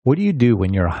What do you do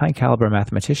when you're a high-caliber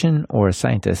mathematician or a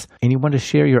scientist and you want to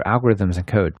share your algorithms and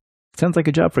code? Sounds like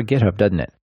a job for GitHub, doesn't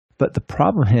it? But the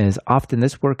problem is, often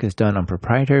this work is done on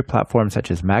proprietary platforms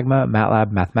such as Magma,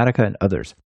 MATLAB, Mathematica, and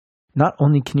others. Not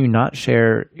only can you not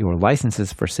share your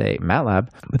licenses for, say, MATLAB,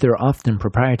 but there are often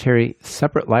proprietary,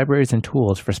 separate libraries and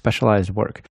tools for specialized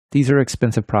work. These are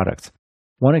expensive products.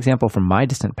 One example from my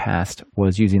distant past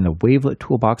was using the Wavelet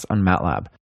toolbox on MATLAB.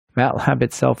 MATLAB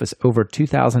itself is over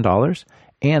 $2,000,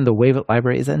 and the Wavelet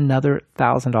library is another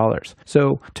 $1,000.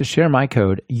 So to share my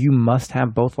code, you must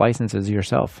have both licenses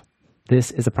yourself. This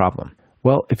is a problem.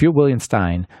 Well, if you're William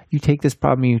Stein, you take this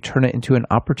problem and you turn it into an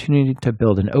opportunity to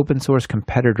build an open source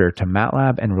competitor to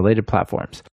MATLAB and related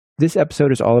platforms. This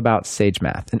episode is all about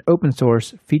SageMath, an open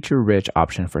source, feature-rich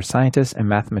option for scientists and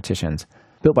mathematicians,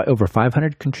 built by over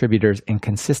 500 contributors and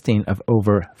consisting of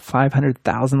over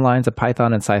 500,000 lines of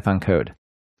Python and Cython code.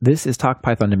 This is Talk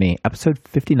Python to Me, episode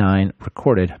 59,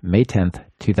 recorded May 10th,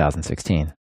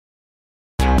 2016.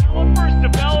 I'm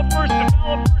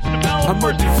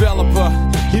a developer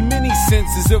in many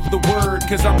senses of the word,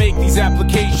 cause I make these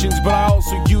applications, but I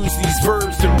also use these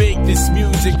verbs to make this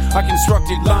music. I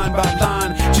construct it line by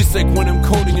line, just like when I'm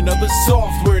coding another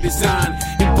software design.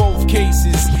 In both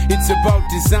cases, it's about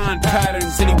design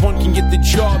patterns. Anyone can get the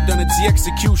job done, it's the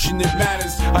execution that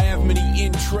matters. I have many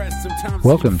interests. Sometimes.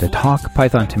 Welcome to Talk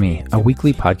Python to Me, a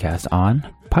weekly podcast on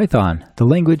Python, the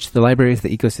language, the libraries,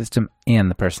 the ecosystem, and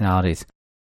the personalities.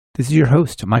 This is your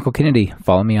host, Michael Kennedy.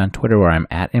 Follow me on Twitter where I'm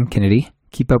at mkennedy.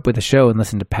 Keep up with the show and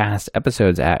listen to past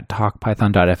episodes at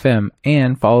talkpython.fm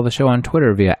and follow the show on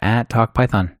Twitter via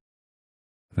 @talkpython.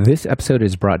 This episode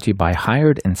is brought to you by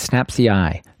Hired and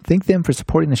SnapCI. Thank them for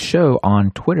supporting the show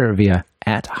on Twitter via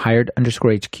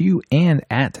 @hired_HQ and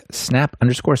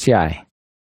 @snap_CI.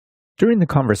 During the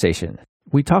conversation,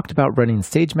 we talked about running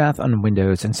SageMath on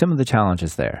Windows and some of the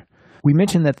challenges there. We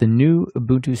mentioned that the new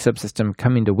Ubuntu subsystem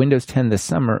coming to Windows 10 this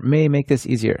summer may make this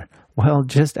easier. Well,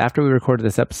 just after we recorded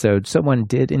this episode, someone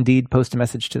did indeed post a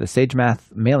message to the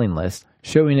SageMath mailing list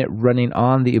showing it running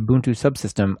on the Ubuntu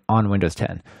subsystem on Windows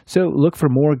 10. So look for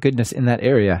more goodness in that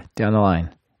area down the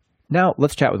line. Now,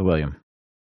 let's chat with William.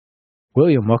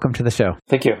 William, welcome to the show.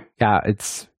 Thank you. Yeah,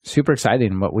 it's super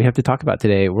exciting what we have to talk about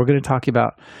today. We're going to talk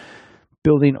about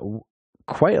building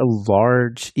quite a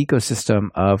large ecosystem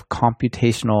of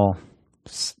computational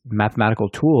mathematical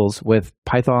tools with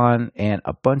Python and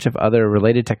a bunch of other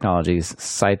related technologies,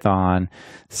 Cython,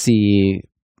 C,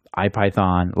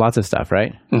 IPython, lots of stuff,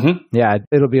 right? Mm-hmm. Yeah,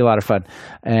 it'll be a lot of fun.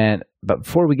 But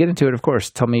before we get into it, of course,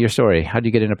 tell me your story. How did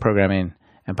you get into programming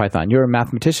and Python? You're a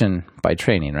mathematician by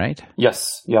training, right?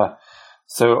 Yes, yeah.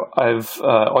 So I've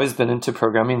always been into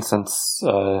programming since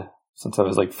I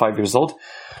was like 5 years old,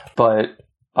 but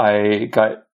I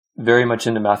got very much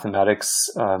into mathematics.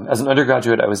 As an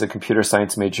undergraduate, I was a computer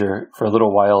science major for a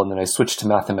little while, and then I switched to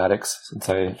mathematics since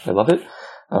I love it,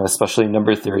 especially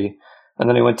number theory. And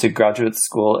then I went to graduate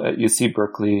school at UC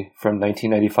Berkeley from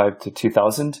 1995 to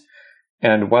 2000.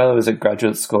 And while I was at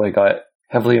graduate school, I got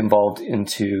heavily involved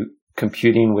into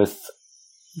computing with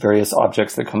various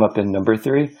objects that come up in number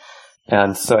theory.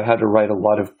 And so I had to write a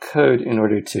lot of code in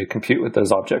order to compute with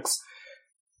those objects.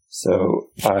 So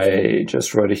I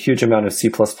just wrote a huge amount of C++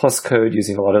 code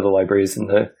using a lot of the libraries in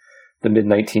the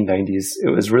mid-1990s.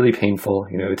 It was really painful.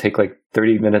 It would take like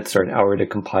 30 minutes or an hour to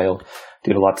compile,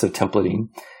 did lots of templating.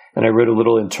 And I wrote a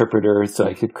little interpreter so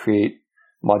I could create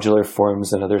modular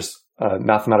forms and other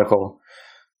mathematical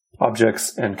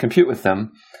objects and compute with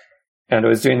them. And I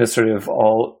was doing this sort of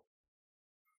all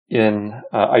in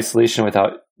isolation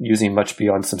without using much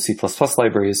beyond some C++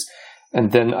 libraries.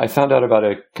 And then I found out about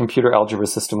a computer algebra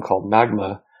system called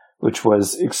Magma, which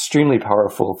was extremely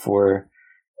powerful for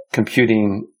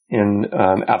computing in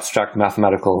abstract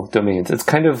mathematical domains.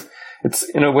 It's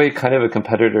in a way kind of a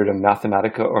competitor to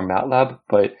Mathematica or MATLAB,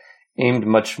 but aimed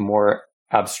much more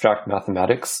abstract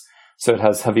mathematics. So it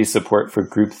has heavy support for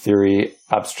group theory,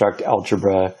 abstract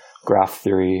algebra, graph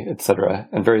theory, etc.,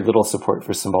 and very little support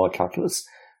for symbolic calculus.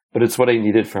 But it's what I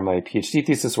needed for my PhD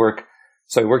thesis work,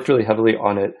 so I worked really heavily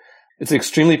on it. It's an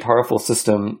extremely powerful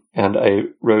system, and I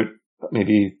wrote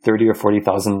maybe 30 or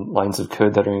 40,000 lines of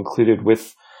code that are included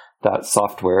with that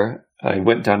software. I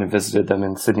went down and visited them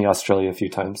in Sydney, Australia a few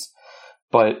times.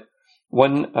 But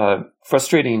one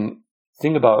frustrating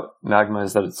thing about Magma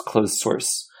is that it's closed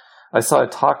source. I saw a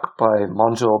talk by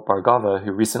Manjul Bhargava,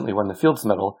 who recently won the Fields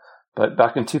Medal, but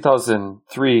back in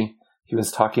 2003, he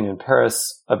was talking in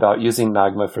Paris about using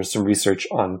Magma for some research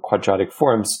on quadratic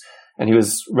forms. And he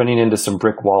was running into some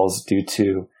brick walls due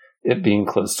to it being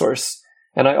closed source.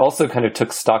 And I also kind of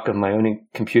took stock of my own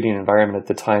computing environment at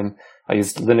the time. I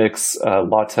used Linux,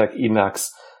 LaTeX, Emacs,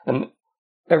 and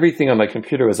everything on my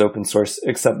computer was open source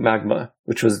except Magma,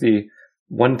 which was the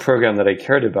one program that I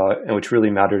cared about and which really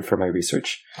mattered for my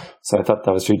research. So I thought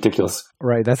that was ridiculous.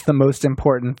 Right. That's the most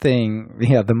important thing.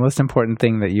 Yeah, the most important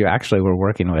thing that you actually were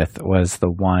working with was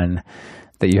the one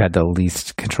that you had the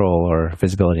least control or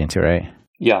visibility into, right?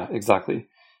 Yeah, exactly.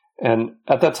 And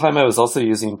at that time, I was also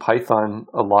using Python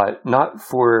a lot, not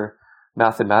for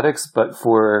mathematics, but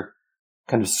for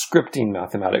kind of scripting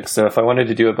mathematics. So if I wanted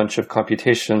to do a bunch of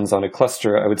computations on a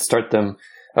cluster, I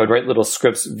would write little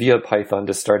scripts via Python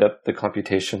to start up the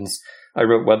computations. I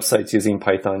wrote websites using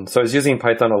Python. So I was using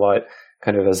Python a lot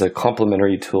kind of as a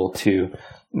complementary tool to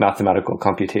mathematical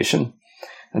computation.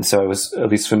 And so I was at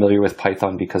least familiar with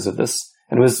Python because of this.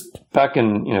 And it was back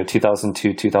in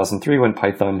 2002, 2003 when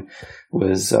Python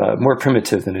was more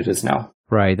primitive than it is now.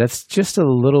 Right. That's just a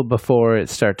little before it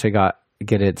started to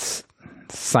get its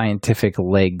scientific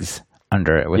legs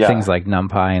under it with things like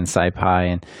NumPy and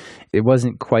SciPy. And it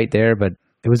wasn't quite there, but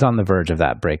it was on the verge of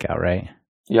that breakout, right?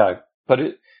 Yeah, but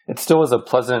it still was a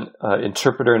pleasant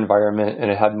interpreter environment,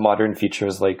 and it had modern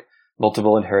features like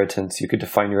multiple inheritance. You could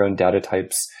define your own data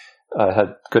types,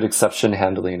 had good exception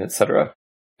handling, etc.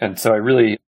 And so I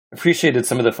really appreciated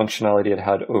some of the functionality it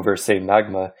had over, say,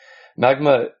 Magma.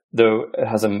 Magma, though it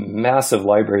has a massive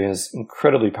library and is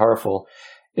incredibly powerful,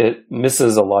 it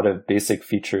misses a lot of basic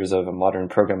features of a modern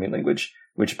programming language,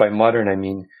 which by modern, I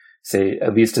mean, say,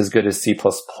 at least as good as C++ in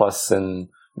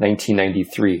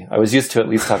 1993. I was used to at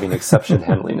least having exception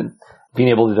handling and being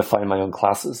able to define my own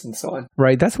classes and so on.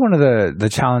 Right. That's one of the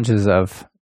challenges of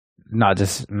not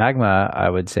just Magma,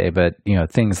 I would say, but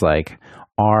things like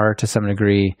R to some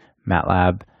degree,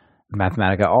 MATLAB,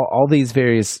 Mathematica, all these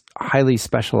various highly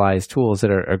specialized tools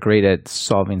that are great at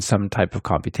solving some type of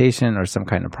computation or some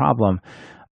kind of problem.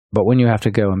 But when you have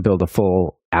to go and build a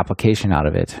full application out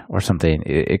of it or something,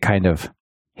 it kind of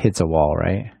hits a wall,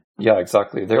 right? Yeah,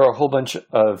 exactly. There are a whole bunch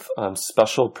of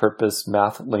special purpose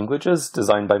math languages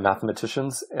designed by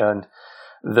mathematicians. And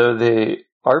though they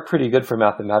are pretty good for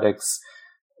mathematics,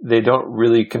 they don't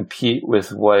really compete with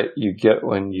what you get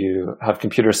when you have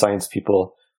computer science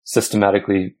people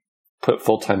systematically put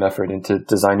full-time effort into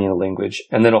designing a language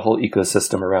and then a whole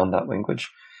ecosystem around that language.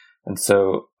 And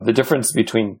so the difference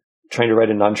between trying to write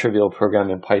a non-trivial program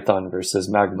in Python versus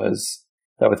Magma is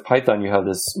that with Python, you have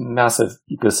this massive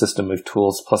ecosystem of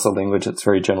tools plus a language that's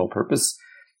very general purpose.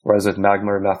 Whereas with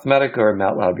Magma or Mathematica or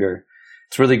MATLAB,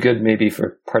 it's really good maybe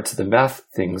for parts of the math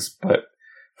things, but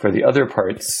for the other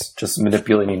parts, just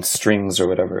manipulating strings or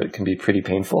whatever, it can be pretty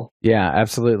painful. Yeah,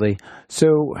 absolutely.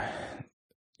 So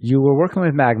you were working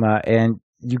with Magma and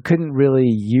you couldn't really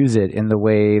use it in the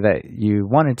way that you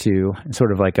wanted to,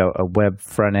 sort of like a web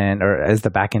front end or as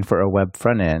the back end for a web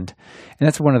front end. And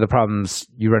that's one of the problems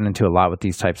you run into a lot with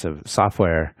these types of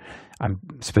software. I'm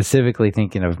specifically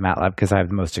thinking of MATLAB because I have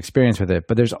the most experience with it,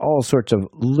 but there's all sorts of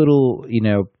little,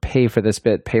 pay for this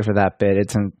bit, pay for that bit.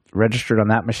 It's registered on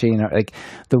that machine. Like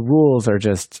the rules are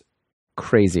just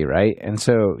crazy, right? And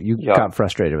so you got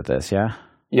frustrated with this, yeah?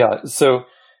 Yeah. So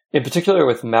in particular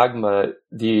with Magma,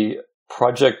 the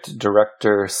project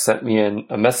director sent me in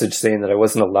a message saying that I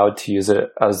wasn't allowed to use it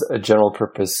as a general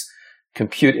purpose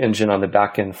compute engine on the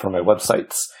back end for my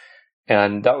websites.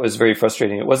 And that was very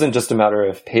frustrating. It wasn't just a matter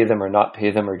of pay them or not pay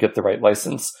them or get the right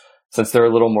license, since they're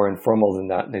a little more informal than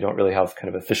that. And they don't really have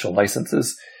kind of official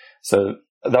licenses. So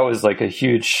that was like a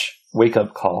huge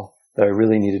wake-up call that I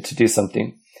really needed to do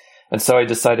something. And so I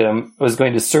decided I was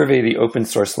going to survey the open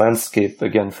source landscape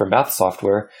again for math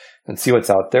software and see what's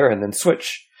out there and then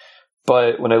switch.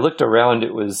 But when I looked around,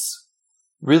 it was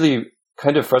really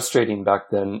kind of frustrating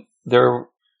back then. There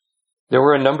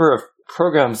were a number of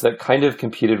programs that kind of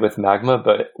competed with Magma,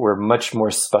 but were much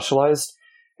more specialized.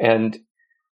 And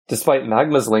despite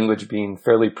Magma's language being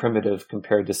fairly primitive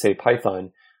compared to, say,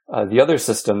 Python, the other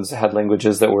systems had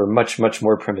languages that were much, much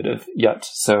more primitive yet.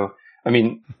 So, I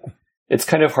mean, it's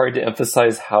kind of hard to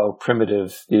emphasize how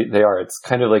primitive they are. It's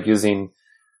kind of like using,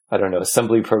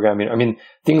 assembly programming. I mean,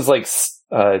 things like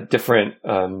different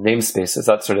namespaces,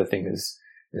 that sort of thing is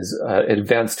an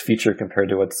advanced feature compared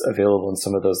to what's available in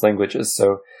some of those languages.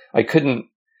 So I couldn't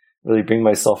really bring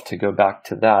myself to go back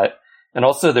to that. And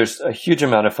also there's a huge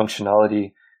amount of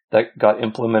functionality that got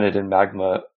implemented in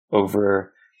Magma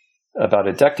over about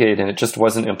a decade, and it just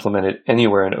wasn't implemented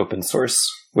anywhere in open source,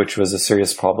 which was a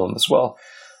serious problem as well.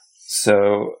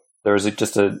 So there was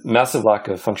just a massive lack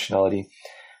of functionality.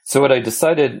 So what I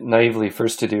decided naively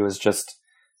first to do was just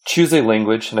choose a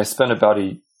language, and I spent about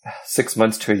 6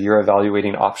 months to a year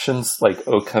evaluating options like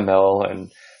OCaml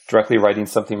and directly writing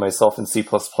something myself in C++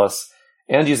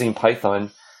 and using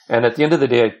Python. And at the end of the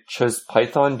day, I chose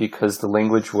Python because the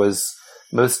language was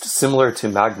most similar to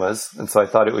Magma's. And so I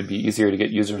thought it would be easier to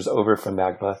get users over from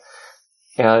Magma.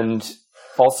 And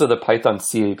also the Python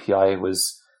C API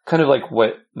was kind of like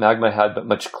what Magma had, but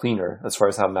much cleaner as far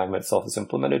as how Magma itself is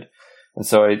implemented. And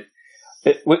so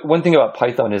one thing about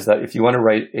Python is that if you want to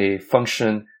write a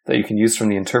function that you can use from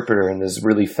the interpreter and is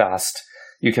really fast,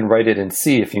 you can write it in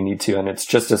C if you need to, and it's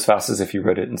just as fast as if you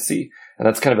wrote it in C. And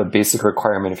that's kind of a basic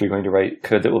requirement if you're going to write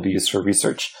code that will be used for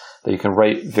research, that you can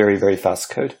write very, very fast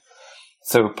code.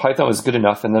 So Python was good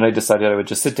enough, and then I decided I would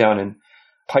just sit down and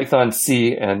Python,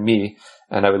 C, and me,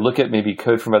 and I would look at maybe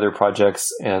code from other projects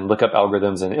and look up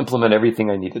algorithms and implement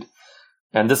everything I needed.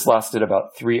 And this lasted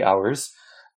about 3 hours.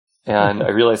 And I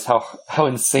realized how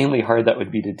insanely hard that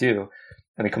would be to do.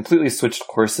 And I completely switched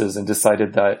courses and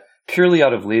decided that purely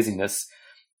out of laziness,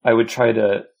 I would try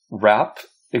to wrap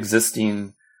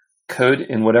existing code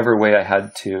in whatever way I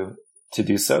had to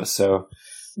do so. So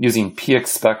using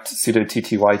pexpect,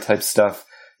 sudo-tty type stuff,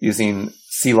 using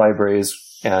C libraries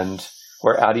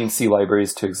or adding C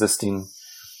libraries to existing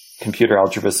computer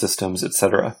algebra systems,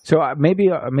 etc. So maybe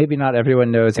not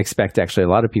everyone knows expect. Actually, a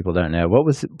lot of people don't know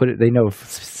but they know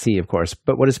C, of course.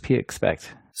 But what is pexpect?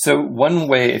 So one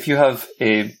way, if you have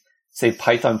a, say,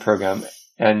 Python program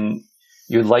and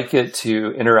you'd like it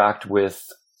to interact with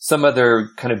some other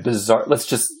kind of bizarre, let's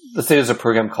say there's a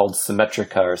program called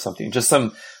Symmetrica or something. Just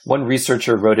one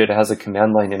researcher wrote it has a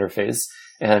command line interface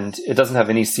and it doesn't have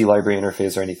any C library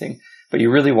interface or anything. But you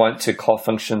really want to call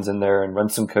functions in there and run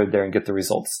some code there and get the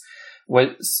results.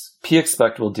 What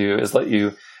pexpect will do is let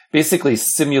you basically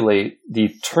simulate the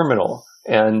terminal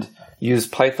and use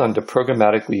Python to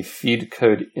programmatically feed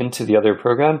code into the other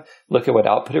program, look at what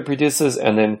output it produces,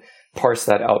 and then parse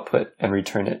that output and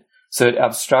return it. So it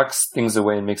abstracts things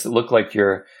away and makes it look like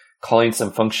you're calling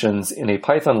some functions in a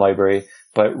Python library,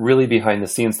 but really behind the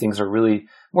scenes, things are really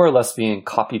more or less being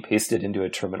copy-pasted into a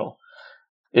terminal.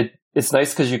 It's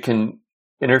nice because you can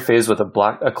interface with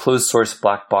a closed source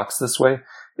black box this way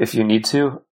if you need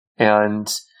to.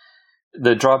 And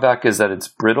the drawback is that it's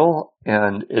brittle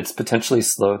and it's potentially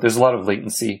slow. There's a lot of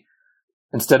latency.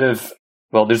 There's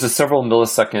a several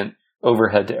millisecond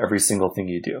overhead to every single thing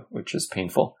you do, which is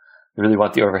painful. You really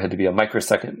want the overhead to be a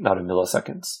microsecond, not a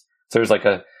milliseconds. So there's like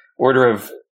a order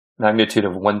of magnitude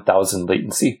of 1,000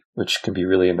 latency, which can be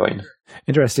really annoying.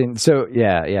 Interesting. So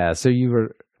yeah. So you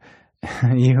were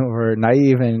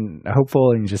naive and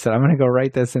hopeful, and you just said, I'm going to go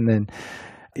write this. And then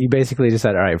you basically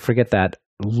decided, all right, forget that.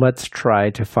 Let's try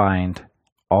to find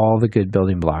all the good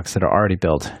building blocks that are already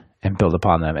built and build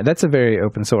upon them. And that's a very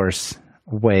open source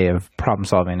way of problem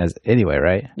solving anyway,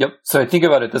 right? Yep. So I think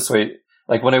about it this way.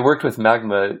 Like when I worked with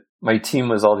Magma, my team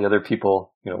was all the other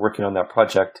people, working on that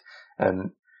project.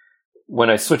 And when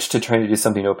I switched to trying to do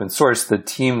something open source, the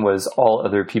team was all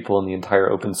other people in the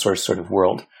entire open source sort of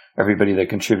world. Everybody that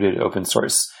contributed to open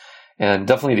source. And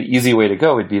definitely the easy way to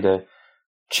go would be to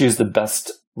choose the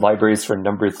best libraries for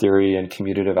number theory and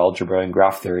commutative algebra and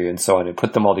graph theory and so on and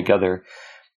put them all together.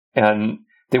 And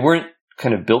they weren't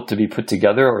kind of built to be put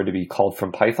together or to be called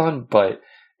from Python, but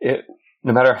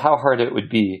no matter how hard it would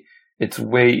be, it's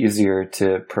way easier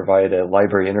to provide a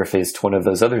library interface to one of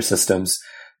those other systems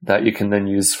that you can then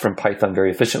use from Python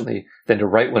very efficiently than to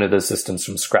write one of those systems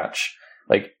from scratch.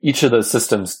 Like each of those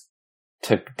systems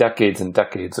took decades and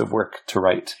decades of work to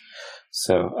write.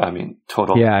 So,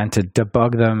 total. Yeah, and to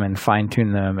debug them and fine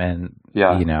tune them and,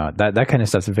 that kind of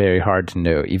stuff's very hard to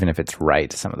know, even if it's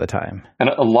right some of the time. And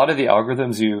a lot of the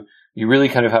algorithms, you really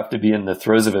kind of have to be in the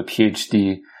throes of a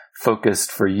PhD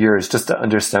focused for years just to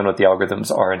understand what the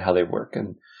algorithms are and how they work.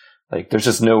 And there's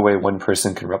just no way one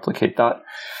person can replicate that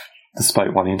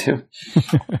despite wanting to.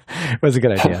 It was a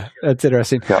good idea. That's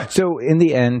interesting. Yeah. So in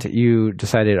the end, you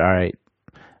decided, all right,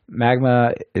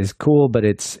 Magma is cool, but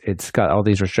it's got all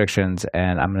these restrictions,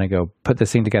 and I'm going to go put this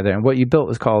thing together. And what you built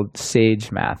was called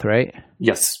SageMath, right?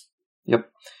 Yes. Yep.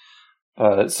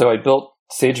 So I built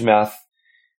SageMath,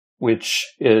 which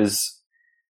is,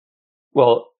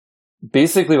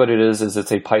 basically what it is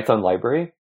it's a Python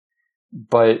library,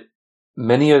 but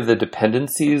many of the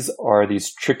dependencies are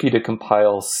these tricky to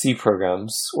compile C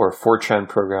programs or Fortran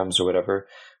programs or whatever,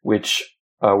 which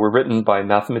were written by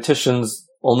mathematicians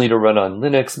only to run on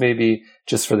Linux, maybe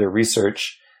just for their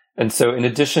research. And so in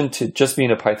addition to just being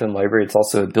a Python library, it's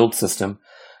also a build system,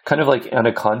 kind of like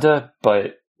Anaconda,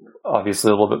 but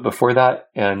obviously a little bit before that.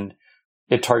 And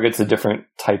it targets a different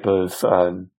type of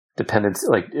dependency,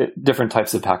 different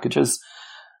types of packages.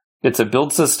 It's a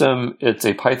build system. It's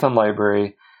a Python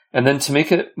library. And then to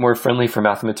make it more friendly for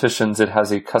mathematicians, it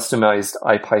has a customized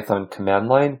IPython command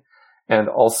line. And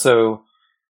also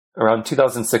around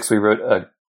 2006, we wrote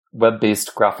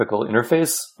web-based graphical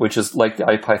interface, which is like the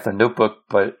IPython notebook,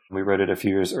 but we wrote it a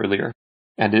few years earlier.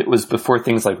 And it was before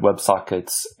things like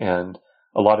WebSockets and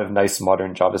a lot of nice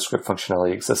modern JavaScript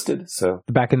functionality existed. So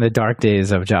back in the dark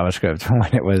days of JavaScript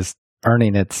when it was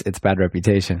earning its bad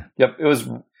reputation. Yep.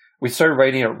 We started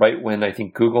writing it right when I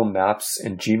think Google Maps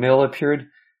and Gmail appeared.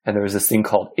 And there was this thing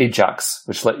called Ajax,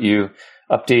 which let you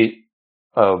update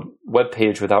a web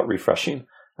page without refreshing.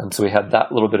 And so we had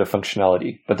that little bit of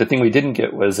functionality. But the thing we didn't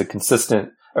get was a persistent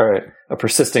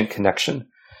connection.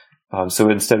 So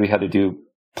instead we had to do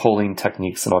polling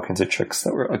techniques and all kinds of tricks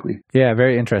that were ugly. Yeah,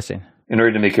 very interesting. In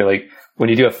order to make it like, when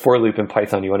you do a for loop in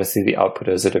Python, you want to see the output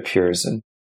as it appears. And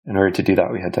in order to do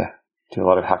that, we had to do a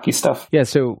lot of hacky stuff. Yeah,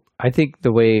 so I think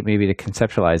the way maybe to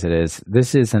conceptualize it is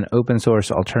this is an open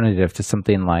source alternative to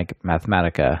something like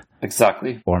Mathematica.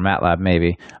 Exactly. Or MATLAB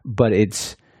maybe, but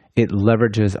it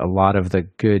leverages a lot of the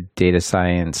good data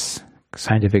science,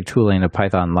 scientific tooling of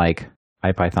Python, like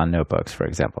IPython notebooks, for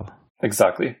example.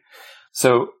 Exactly.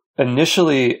 So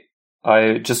initially,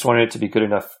 I just wanted it to be good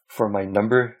enough for my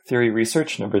number theory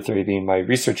research, number theory being my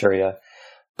research area.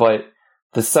 But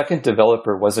the second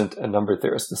developer wasn't a number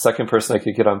theorist. The second person I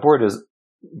could get on board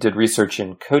did research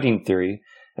in coding theory.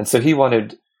 And so he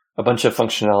wanted a bunch of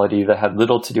functionality that had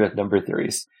little to do with number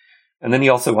theories. And then he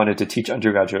also wanted to teach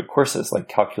undergraduate courses like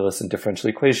calculus and differential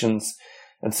equations.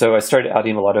 And so I started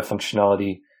adding a lot of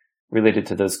functionality related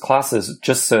to those classes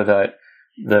just so that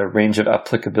the range of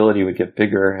applicability would get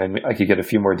bigger and I could get a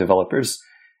few more developers.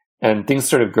 And things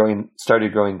started growing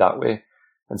that way.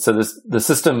 And so the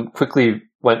system quickly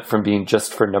went from being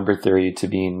just for number theory to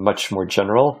being much more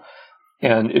general.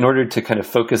 And in order to kind of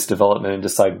focus development and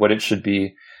decide what it should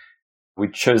be, we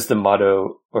chose the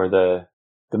motto or the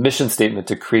mission statement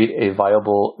to create a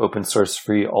viable open source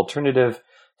free alternative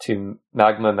to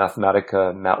Magma,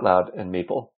 Mathematica, MATLAB, and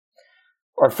Maple.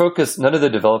 Our focus, none of the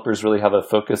developers really have a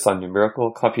focus on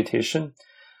numerical computation.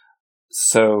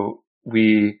 So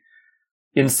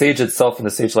in Sage itself, in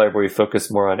the Sage library,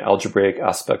 focus more on algebraic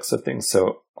aspects of things.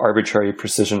 So arbitrary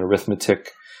precision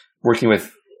arithmetic, working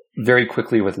very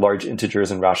quickly with large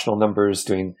integers and rational numbers,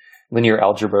 doing linear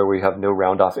algebra where you have no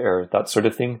round off error, that sort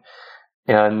of thing.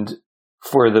 And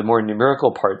for the more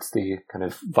numerical parts, the kind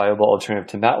of viable alternative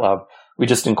to MATLAB, we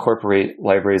just incorporate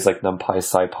libraries like NumPy,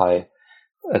 SciPy,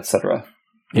 etc.,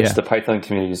 which the Python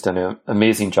community has done an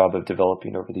amazing job of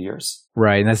developing over the years.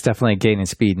 Right, and that's definitely gaining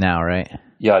speed now, right?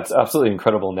 Yeah, it's absolutely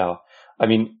incredible now. I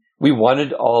mean, we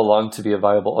wanted all along to be a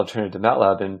viable alternative to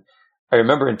MATLAB, and I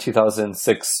remember in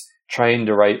 2006 trying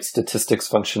to write statistics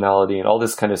functionality and all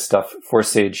this kind of stuff for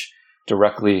Sage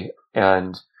directly,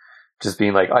 and just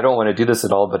being like, I don't want to do this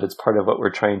at all, but it's part of what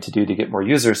we're trying to do to get more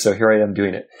users, so here I am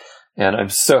doing it. And I'm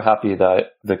so happy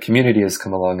that the community has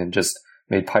come along and just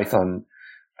made Python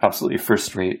absolutely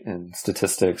first rate in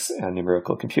statistics and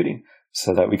numerical computing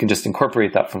so that we can just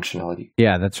incorporate that functionality.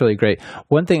 Yeah, that's really great.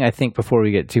 One thing I think before we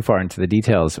get too far into the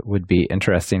details would be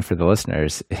interesting for the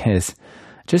listeners is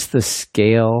just the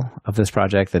scale of this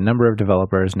project, the number of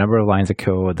developers, number of lines of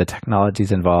code, the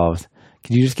technologies involved.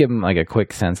 Could you just give them like a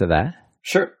quick sense of that?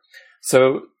 Sure.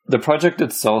 So the project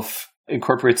itself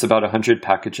incorporates about 100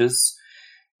 packages.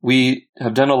 We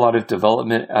have done a lot of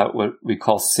development at what we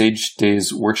call Sage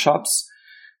Days workshops.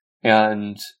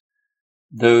 And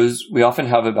those, we often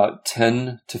have about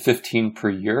 10 to 15 per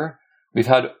year. We've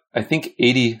had, I think,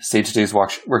 80 Sage Days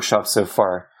workshops so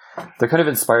far. They're kind of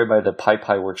inspired by the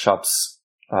PyPy workshops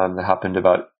that happened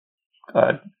about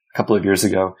a couple of years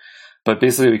ago. But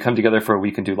basically, we come together for a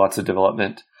week and do lots of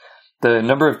development. The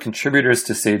number of contributors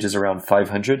to Sage is around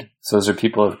 500. So those are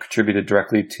people who have contributed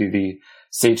directly to the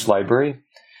Sage library.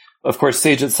 Of course,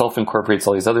 Sage itself incorporates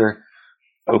all these other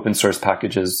open source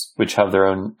packages, which have their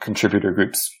own contributor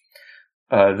groups.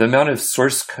 The amount of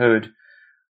source code,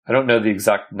 I don't know the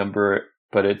exact number,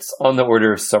 but it's on the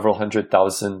order of several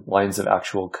 100,000 lines of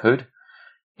actual code.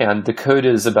 And the code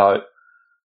is about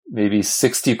maybe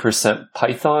 60%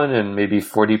 Python and maybe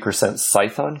 40%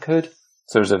 Cython code.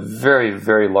 So there's a very,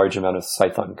 very large amount of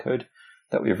Cython code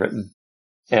that we've written.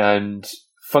 And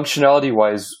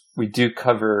functionality-wise, we do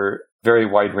cover a very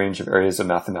wide range of areas of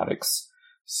mathematics.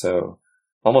 So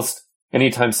almost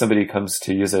anytime somebody comes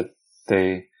to use it,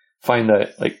 they find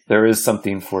that there is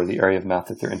something for the area of math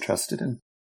that they're interested in.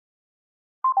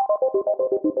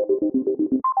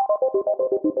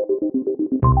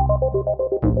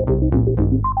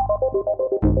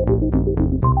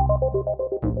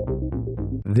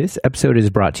 This episode is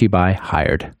brought to you by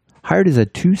Hired. Hired is a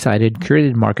two-sided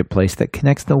curated marketplace that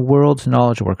connects the world's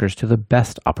knowledge workers to the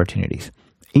best opportunities.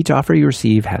 Each offer you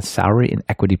receive has salary and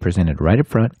equity presented right up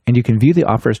front, and you can view the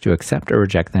offers to accept or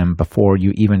reject them before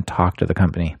you even talk to the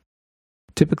company.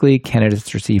 Typically,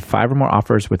 candidates receive 5 or more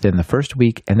offers within the first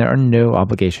week, and there are no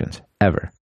obligations,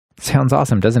 ever. Sounds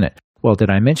awesome, doesn't it? Well, did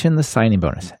I mention the signing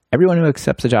bonus? Everyone who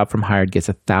accepts a job from Hired gets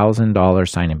a $1,000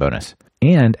 signing bonus.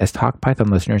 And as Talk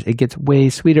Python listeners, it gets way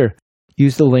sweeter.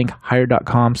 Use the link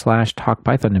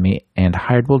hired.com/talkpython to me, and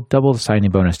Hired will double the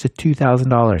signing bonus to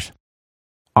 $2,000.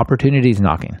 Opportunities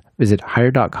knocking. Visit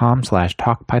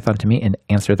hired.com/talkpython to me and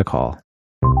answer the call.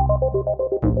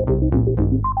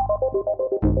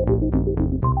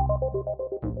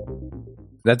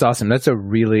 That's awesome. That's a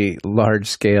really large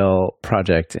scale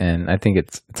project, and I think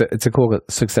it's a cool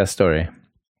success story.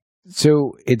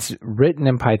 So it's written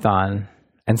in Python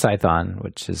and Cython,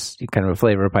 which is kind of a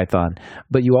flavor of Python,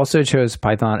 but you also chose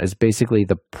Python as basically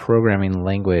the programming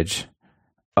language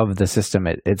of the system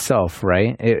itself,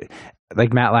 right? Like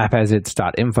MATLAB has its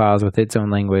 .env files with its own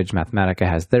language, Mathematica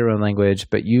has their own language,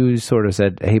 but you sort of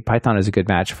said, hey, Python is a good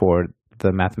match for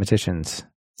the mathematicians.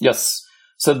 Yes.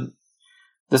 So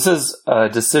this is a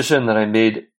decision that I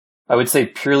made, I would say,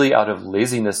 purely out of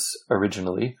laziness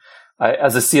originally.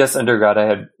 As a CS undergrad, I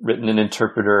had written an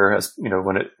interpreter, I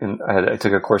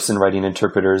took a course in writing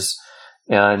interpreters,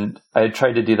 and I had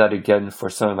tried to do that again for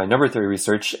some of my number theory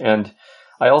research. And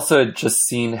I also had just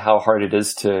seen how hard it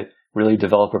is to really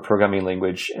develop a programming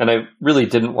language, and I really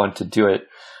didn't want to do it.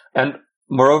 And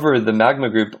moreover, the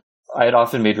Magma group, I had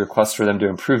often made requests for them to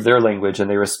improve their language, and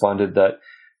they responded that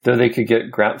though they could get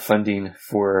grant funding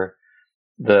for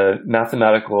the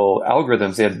mathematical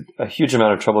algorithms, they had a huge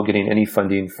amount of trouble getting any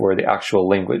funding for the actual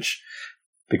language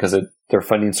because their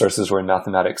funding sources were in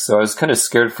mathematics. So I was kind of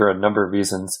scared for a number of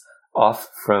reasons off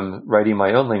from writing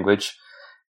my own language.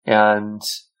 And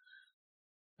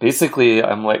basically,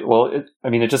 I'm like, well,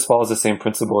 it just follows the same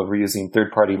principle of reusing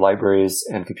third-party libraries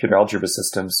and computer algebra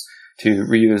systems to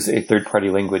reuse a third-party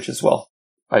language as well.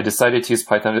 I decided to use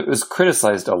Python. It was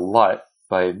criticized a lot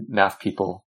by math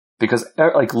people because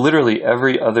like literally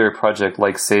every other project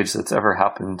like Sage that's ever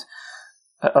happened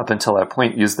up until that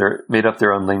point made up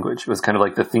their own language. It was kind of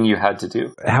like the thing you had to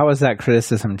do. How has that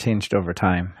criticism changed over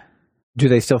time? Do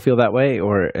they still feel that way,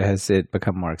 or has it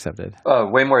become more accepted?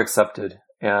 Way more accepted.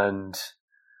 And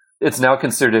it's now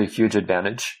considered a huge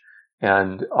advantage.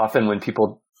 And often when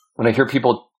I hear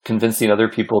people convincing other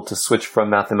people to switch from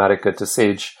Mathematica to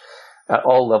Sage at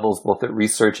all levels, both at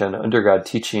research and undergrad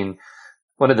teaching,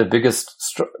 one of the biggest,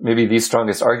 maybe the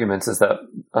strongest arguments is that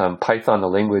Python, the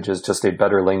language, is just a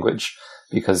better language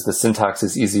because the syntax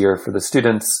is easier for the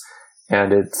students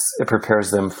and it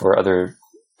prepares them for other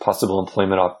possible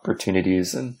employment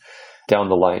opportunities and down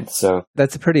the line. So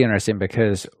that's pretty interesting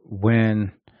because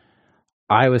when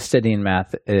I was studying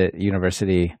math at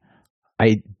university,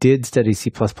 I did study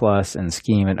C++ and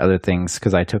Scheme and other things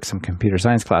because I took some computer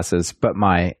science classes, but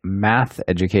my math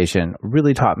education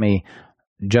really taught me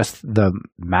just the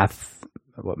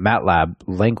MATLAB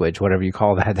language, whatever you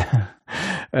call that.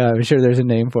 I'm sure there's a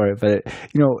name for it, but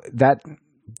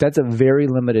that's a very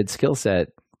limited skill set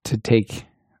to take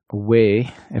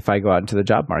away if I go out into the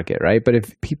job market, right? But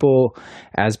if people,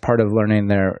 as part of learning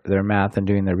their math and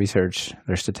doing their research,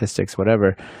 their statistics,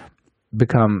 whatever,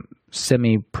 become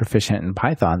semi-proficient in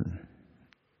Python,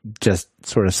 just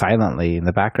sort of silently in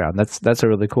the background, that's a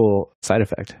really cool side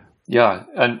effect. Yeah,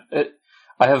 and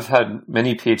I have had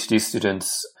many PhD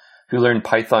students who learned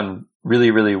Python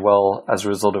really, really well as a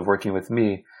result of working with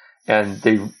me, and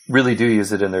they really do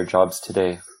use it in their jobs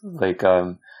today. Like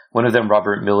one of them,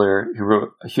 Robert Miller, who wrote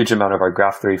a huge amount of our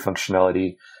graph theory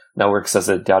functionality, now works as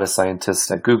a data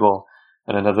scientist at Google.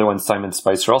 And another one, Simon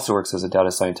Spicer, also works as a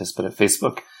data scientist, but at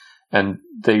Facebook. And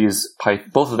they use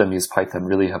both of them use Python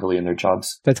really heavily in their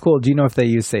jobs. That's cool. Do you know if they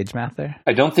use SageMath there?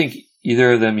 I don't think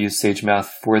either of them use SageMath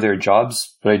for their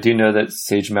jobs, but I do know that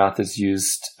SageMath is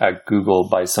used at Google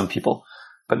by some people,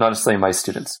 but not necessarily my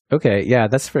students. Okay, yeah,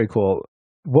 that's very cool.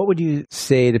 What would you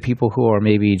say to people who are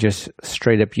maybe just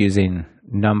straight up using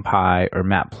NumPy or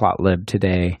Matplotlib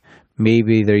today?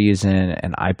 Maybe they're using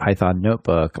an IPython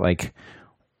notebook. Like,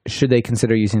 should they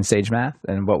consider using SageMath,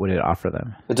 and what would it offer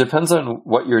them? It depends on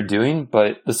what you're doing,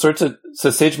 but so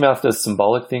SageMath does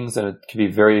symbolic things, and it can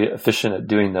be very efficient at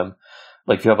doing them.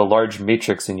 Like if you have a large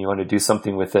matrix and you want to do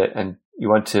something with it, and you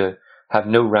want to have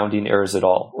no rounding errors at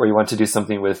all, or you want to do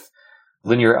something with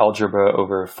linear algebra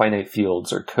over finite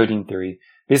fields or coding theory.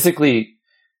 Basically,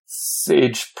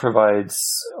 Sage provides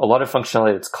a lot of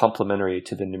functionality that's complementary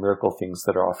to the numerical things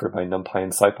that are offered by NumPy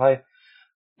and SciPy.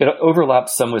 It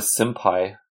overlaps some with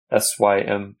SymPy,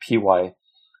 SYMPY,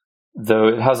 though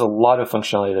it has a lot of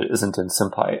functionality that isn't in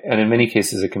SymPy, and in many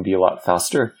cases it can be a lot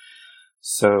faster.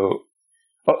 So,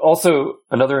 also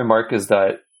another remark is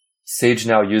that Sage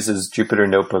now uses Jupyter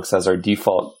Notebooks as our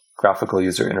default graphical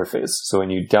user interface. So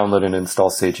when you download and install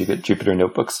Sage, you get Jupyter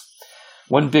Notebooks.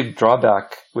 One big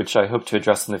drawback, which I hope to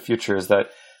address in the future, is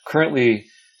that currently,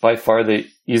 by far, the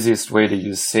easiest way to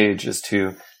use Sage is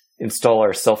to install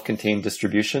our self-contained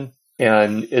distribution.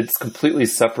 And it's completely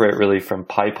separate, really, from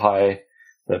PyPy,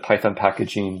 the Python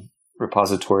packaging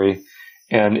repository.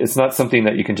 And it's not something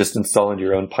that you can just install into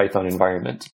your own Python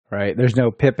environment. Right. There's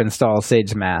no pip install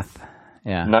Sage Math.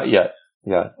 Yeah. Not yet.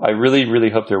 Yeah. I really, really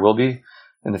hope there will be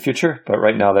in the future, but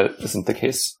right now that isn't the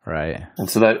case. Right. And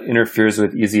so that interferes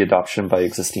with easy adoption by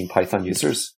existing Python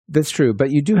users. That's true, but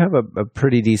you do have a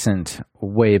pretty decent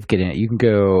way of getting it. You can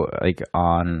go, like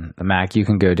on the Mac, you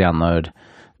can go download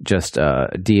just a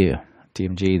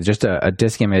DMG, just a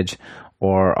disk image,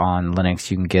 or on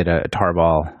Linux, you can get a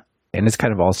tarball, and it's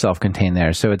kind of all self-contained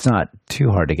there, so it's not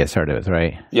too hard to get started with,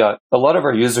 right? Yeah, a lot of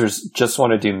our users just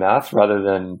want to do math rather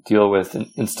than deal with an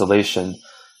installation.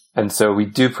 And so we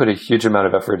do put a huge amount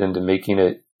of effort into making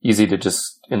it easy to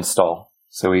just install.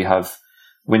 So we have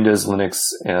Windows, Linux,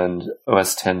 and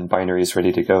OS X binaries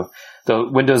ready to go. The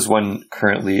Windows one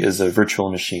currently is a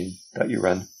virtual machine that you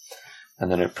run.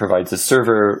 And then it provides a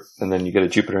server, and then you get a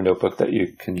Jupyter Notebook that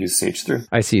you can use Sage through.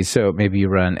 I see. So maybe you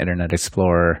run Internet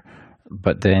Explorer,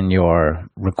 but then you're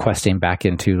requesting back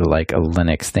into like a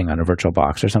Linux thing on a virtual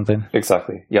box or something?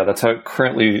 Exactly. Yeah, that's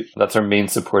our main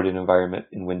supported environment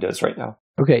in Windows right now.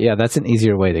 Okay, yeah, that's an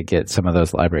easier way to get some of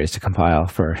those libraries to compile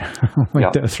for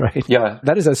Windows, right? Yeah.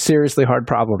 That is a seriously hard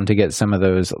problem to get some of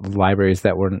those libraries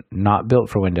that were not built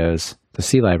for Windows, the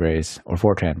C libraries or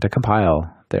Fortran, to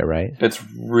compile there, right? It's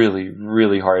really,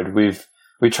 really hard.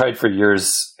 We tried for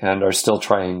years and are still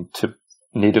trying to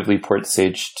natively port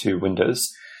Sage to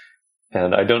Windows.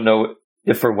 And I don't know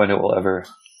if or when it will ever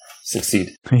succeed.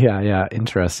 Yeah,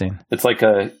 interesting. It's like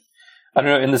I don't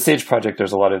know, in the Sage project,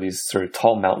 there's a lot of these sort of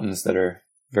tall mountains that are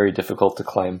very difficult to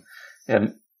climb.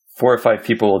 And 4 or 5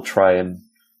 people will try and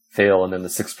fail, and then the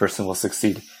 6th person will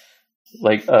succeed.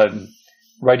 Like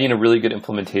writing a really good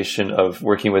implementation of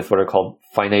working with what are called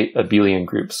finite abelian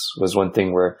groups was one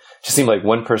thing where it just seemed like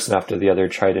one person after the other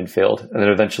tried and failed, and then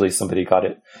eventually somebody got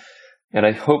it. And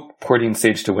I hope porting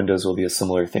Sage to Windows will be a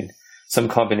similar thing. Some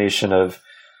combination of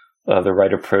the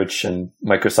right approach and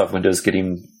Microsoft Windows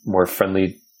getting more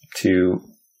friendly to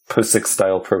POSIX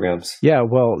style programs. Yeah,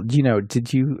 well,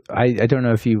 I don't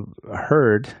know if you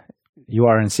heard, you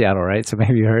are in Seattle, right? So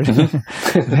maybe you heard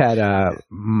that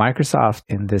Microsoft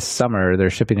in this summer, they're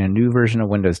shipping a new version of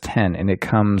Windows 10, and it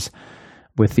comes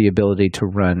with the ability to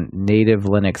run native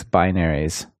Linux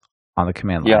binaries on the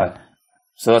command line. Yeah,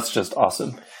 so that's just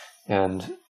awesome.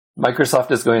 And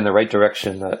Microsoft is going in the right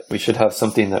direction, that we should have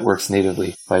something that works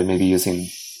natively by maybe using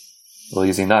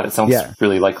that. It sounds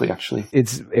really likely, actually.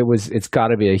 It's got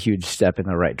to be a huge step in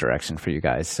the right direction for you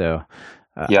guys. So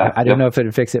I don't know if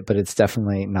it'd fix it, but it's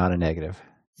definitely not a negative.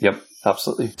 Yep,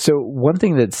 absolutely. So one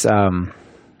thing that's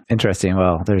interesting,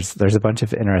 well, there's a bunch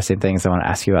of interesting things I want to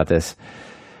ask you about this.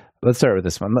 Let's start with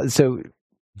this one. So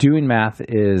doing math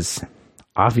is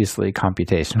obviously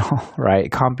computational, right?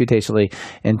 Computationally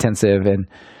intensive, and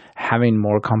having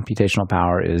more computational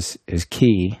power is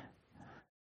key.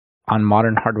 On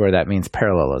modern hardware, that means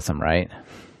parallelism, right?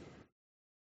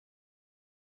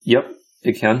 Yep,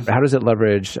 it can. How does it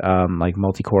leverage like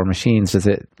multi-core machines? Does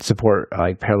it support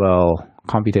like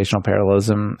computational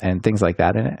parallelism and things like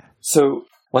that in it? So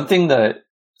one thing that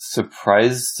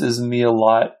surprises me a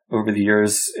lot over the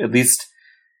years, at least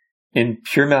in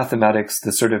pure mathematics,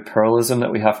 the sort of parallelism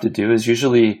that we have to do is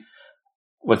usually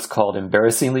what's called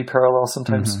embarrassingly parallel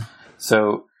sometimes. Mm-hmm.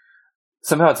 So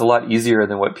somehow it's a lot easier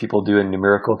than what people do in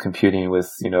numerical computing with,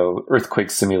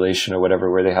 earthquake simulation or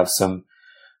whatever, where they have some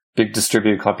big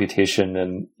distributed computation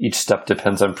and each step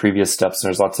depends on previous steps and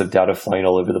there's lots of data flying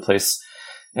all over the place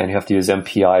and you have to use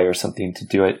MPI or something to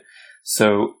do it.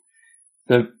 So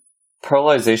the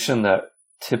parallelization that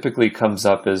typically comes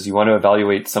up is you want to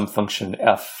evaluate some function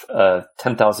f,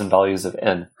 10,000 values of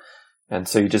n. And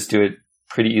so you just do it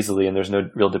pretty easily and there's no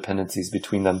real dependencies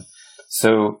between them.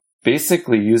 So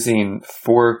basically using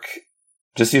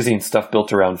stuff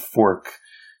built around fork,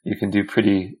 you can do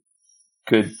pretty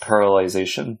good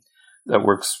parallelization that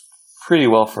works pretty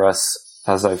well for us,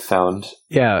 as I've found.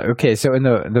 Yeah, okay. So in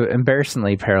the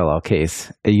embarrassingly parallel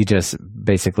case, you just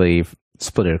basically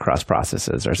split it across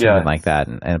processes or something like that,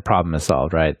 and a problem is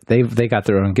solved, right? They got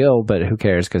their own GIL, but who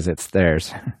cares because it's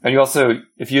theirs. And you also,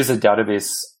 if you use a database,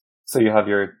 so you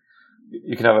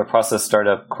can have a process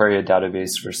startup, query a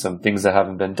database for some things that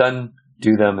haven't been done,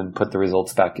 do them, and put the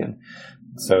results back in.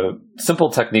 So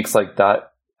simple techniques like that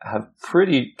have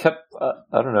kept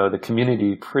the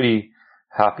community pretty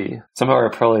happy. Some of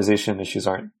our parallelization issues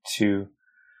aren't too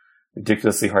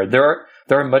ridiculously hard. There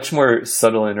are much more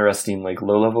subtle, interesting, like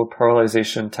low-level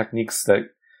parallelization techniques that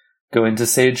go into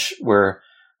Sage, where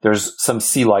there's some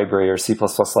C library or C++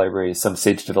 library some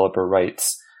Sage developer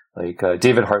writes. Like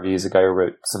David Harvey is a guy who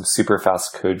wrote some super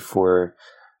fast code for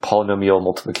polynomial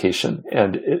multiplication,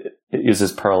 and it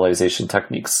uses parallelization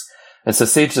techniques. And so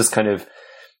Sage just kind of,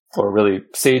 or really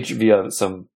Sage via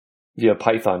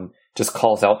Python just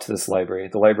calls out to this library.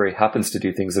 The library happens to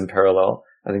do things in parallel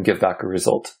and then give back a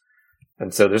result.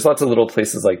 And so there's lots of little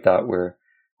places like that where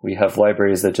we have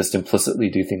libraries that just implicitly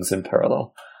do things in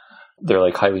parallel. They're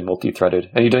like highly multi-threaded,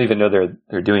 and you don't even know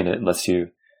they're doing it unless you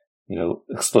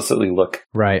explicitly look.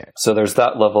 Right. So there's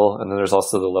that level, and then there's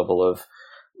also the level of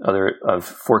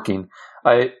forking.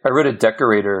 I wrote a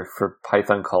decorator for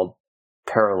Python called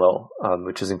parallel,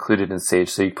 which is included in Sage.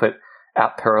 So you put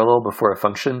 @parallel before a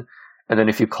function, and then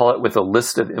if you call it with a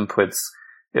list of inputs,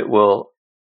 it'll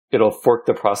fork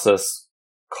the process,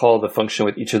 call the function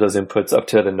with each of those inputs up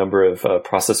to the number of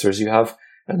processors you have,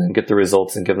 and then get the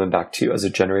results and give them back to you as a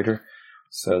generator.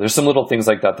 So there's some little things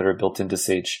like that that are built into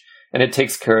Sage, and it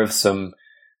takes care of some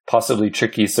possibly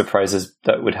tricky surprises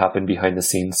that would happen behind the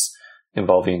scenes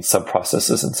involving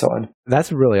sub-processes and so on.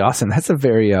 That's really awesome. That's a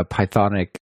very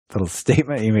Pythonic little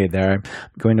statement you made there. I'm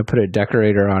going to put a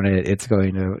decorator on it. It's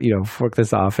going to, fork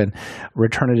this off and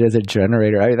return it as a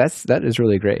generator. I mean, that is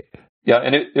really great. Yeah,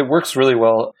 and it works really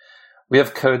well. We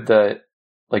have code that,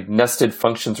 like nested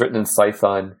functions written in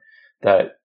Python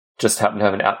that just happen to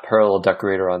have an @parallel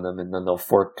decorator on them, and then they'll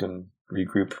fork and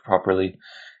regroup properly.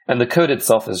 And the code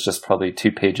itself is just probably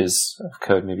 2 pages of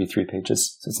code, maybe 3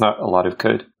 pages. So it's not a lot of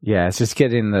code. Yeah, it's just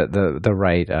getting the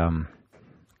right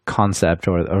concept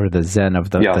or the zen of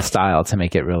the style to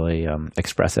make it really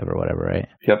expressive or whatever, right?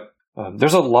 Yep.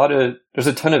 There's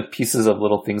a ton of pieces of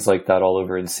little things like that all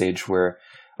over in Sage where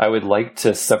I would like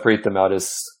to separate them out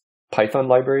as Python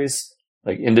libraries,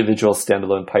 like individual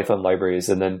standalone Python libraries,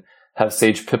 and then have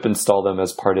Sage pip install them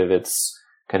as part of its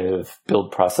kind of build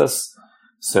process.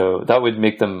 So that would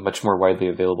make them much more widely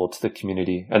available to the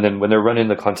community. And then when they're run in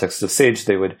the context of Sage,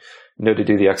 they would know to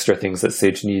do the extra things that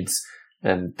Sage needs,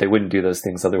 and they wouldn't do those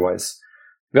things otherwise.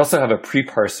 We also have a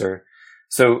pre-parser.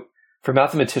 So for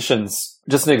mathematicians,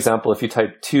 just an example, if you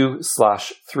type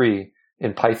 2/3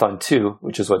 in Python 2,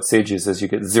 which is what Sage uses, you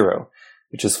get 0,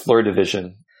 which is floor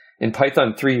division. In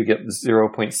Python 3, you get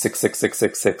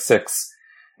 0.666666,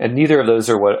 and neither of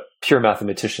those are what pure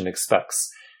mathematician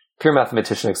expects. Pure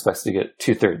mathematician expects to get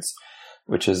 2/3,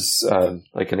 which is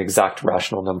like an exact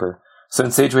rational number. So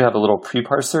in Sage, we have a little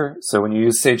pre-parser. So when you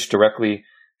use Sage directly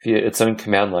via its own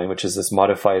command line, which is this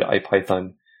modified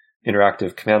IPython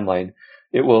interactive command line,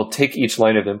 it will take each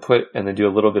line of input and then do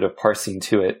a little bit of parsing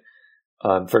to it.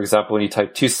 For example, when you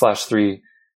type 2/3,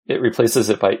 it replaces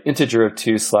it by integer of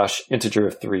 2/integer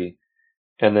of 3.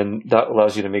 And then that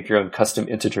allows you to make your own custom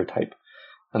integer type.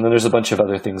 And then there's a bunch of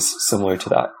other things similar to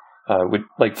that.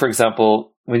 Like, for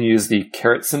example, when you use the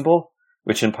caret symbol,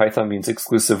 which in Python means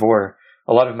exclusive OR,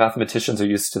 a lot of mathematicians are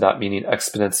used to that meaning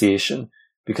exponentiation,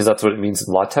 because that's what it means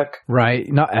in LaTeX.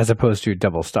 Right. Not as opposed to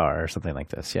double star or something like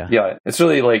this. Yeah. Yeah. It's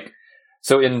really like,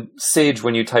 so in Sage,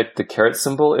 when you type the caret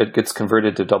symbol, it gets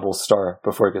converted to double star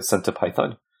before it gets sent to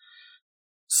Python.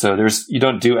 So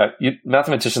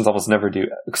mathematicians almost never do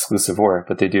exclusive OR,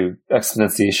 but they do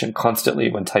exponentiation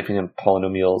constantly when typing in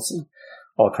polynomials and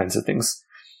all kinds of things.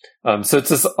 So it's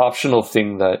this optional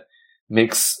thing that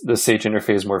makes the Sage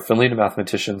interface more friendly to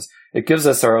mathematicians. It gives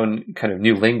us our own kind of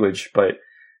new language, but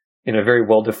in a very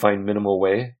well-defined minimal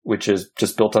way, which is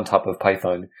just built on top of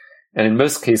Python. And in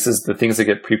most cases, the things that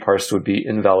get pre-parsed would be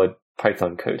invalid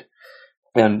Python code.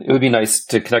 And it would be nice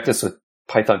to connect this with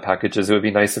Python packages. It would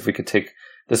be nice if we could take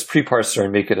this pre-parser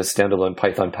and make it a standalone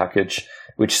Python package,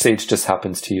 which Sage just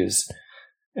happens to use.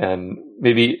 And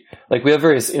maybe, like, we have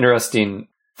various interesting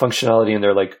functionality in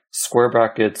there, like square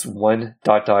brackets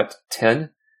 1.10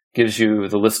 gives you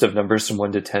the list of numbers from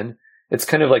 1 to 10. It's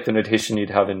kind of like the notation you'd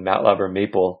have in MATLAB or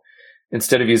Maple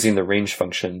instead of using the range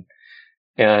function.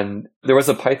 And there was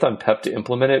a Python PEP to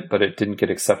implement it, but it didn't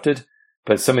get accepted.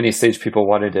 But so many Sage people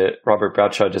wanted it, Robert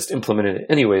Bradshaw just implemented it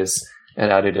anyways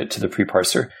and added it to the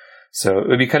pre-parser. So it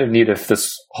would be kind of neat if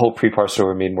this whole pre-parser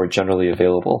were made more generally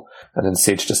available, and then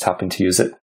Sage just happened to use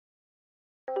it.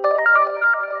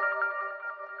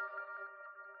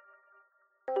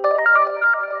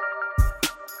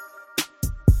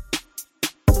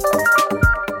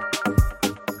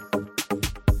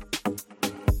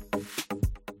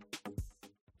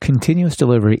 Continuous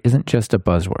delivery isn't just a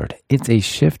buzzword. It's a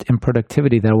shift in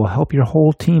productivity that will help your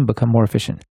whole team become more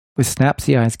efficient. With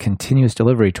SnapCI's continuous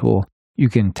delivery tool, you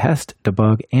can test,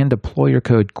 debug, and deploy your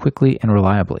code quickly and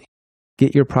reliably.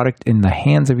 Get your product in the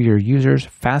hands of your users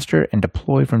faster and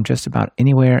deploy from just about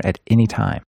anywhere at any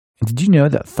time. And did you know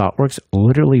that ThoughtWorks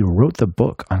literally wrote the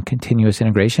book on continuous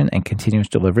integration and continuous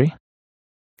delivery?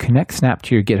 Connect Snap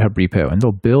to your GitHub repo and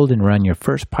they'll build and run your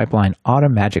first pipeline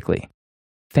automagically.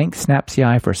 Thanks Snap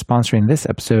CI for sponsoring this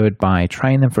episode by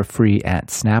trying them for free at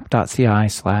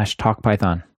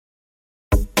snap.ci/talkpython.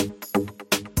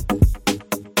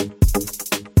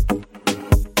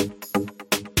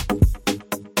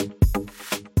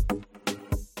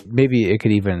 Maybe it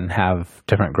could even have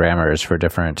different grammars for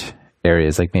different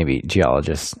areas, like maybe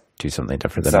geologists do something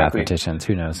different than mathematicians.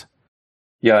 Who knows?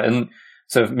 Yeah, and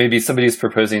so maybe somebody's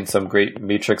proposing some great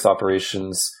matrix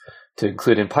operations to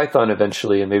include in Python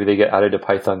eventually, and maybe they get added to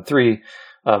Python 3,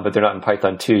 but they're not in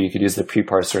Python 2. You could use the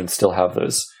preparser and still have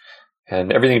those.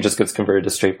 And everything just gets converted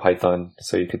to straight Python,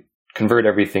 so you could convert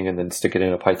everything and then stick it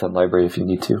in a Python library if you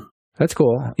need to. That's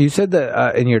cool. You said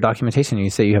that in your documentation, you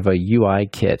say you have a UI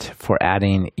kit for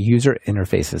adding user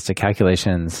interfaces to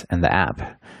calculations and the app.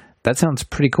 That sounds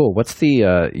pretty cool. What's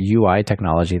the UI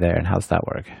technology there, and how's that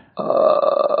work?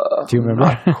 Do you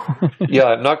remember? Yeah,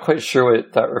 I'm not quite sure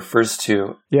what that refers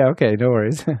to. Yeah, okay, no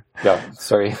worries. Yeah,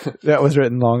 sorry. That was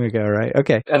written long ago, right?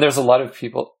 Okay. And there's a lot of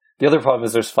people. The other problem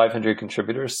is there's 500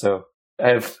 contributors, so I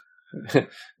have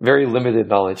very limited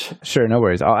knowledge. Sure, no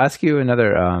worries. I'll ask you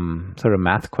another sort of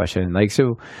math question. Like,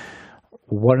 so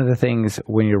one of the things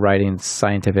when you're writing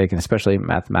scientific and especially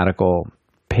mathematical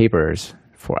papers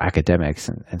for academics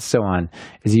and so on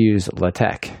is you use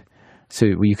LaTeX. So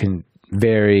you can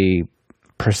very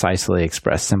precisely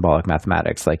express symbolic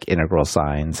mathematics like integral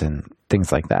signs and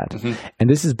things like that. Mm-hmm. And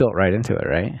this is built right into it,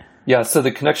 right? Yeah, so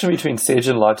the connection between Sage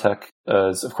and LaTeX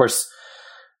is, of course,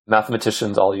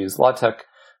 mathematicians all use LaTeX,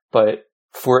 but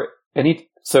for any,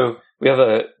 so we have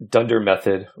a dunder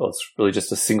method. Well, it's really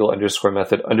just a single underscore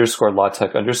method, underscore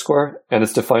LaTeX underscore, and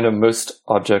it's defined on most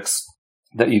objects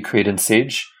that you create in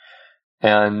Sage.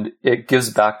 And it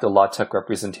gives back the LaTeX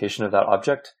representation of that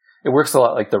object. It works a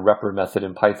lot like the repr method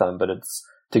in Python, but it's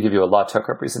to give you a LaTeX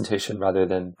representation rather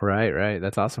than... Right.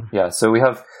 That's awesome. Yeah, so we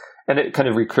have... And it kind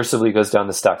of recursively goes down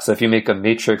the stack. So if you make a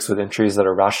matrix with entries that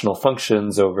are rational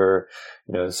functions over,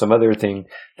 some other thing,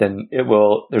 then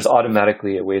there's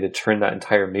automatically a way to turn that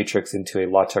entire matrix into a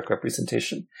LaTeX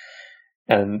representation.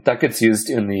 And that gets used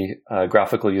in the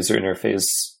graphical user interface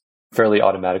fairly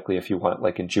automatically if you want,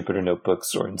 like in Jupyter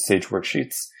Notebooks or in Sage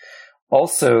worksheets.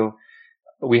 Also,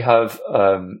 we have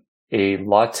a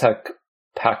LaTeX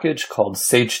package called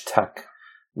SageTeX,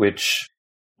 which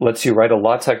lets you write a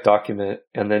LaTeX document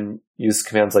and then use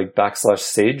commands like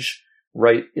 \sage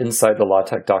right inside the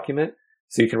LaTeX document.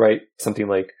 So you can write something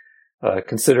like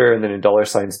consider and then in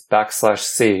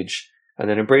 $\sage, and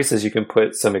then in braces you can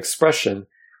put some expression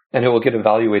and it will get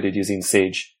evaluated using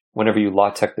Sage whenever you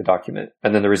LaTeX the document,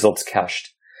 and then the result's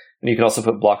cached. And you can also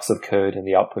put blocks of code and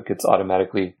the output gets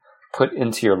automatically put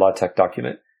into your LaTeX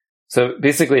document. So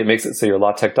basically it makes it so your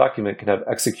LaTeX document can have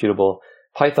executable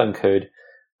Python code,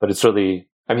 but it's really,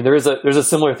 there's a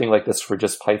similar thing like this for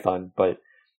just Python, but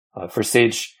for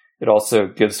Sage, it also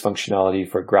gives functionality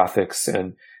for graphics,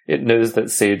 and it knows that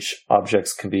Sage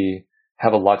objects can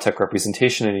have a LaTeX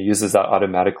representation, and it uses that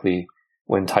automatically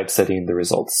when typesetting the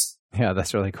results. Yeah,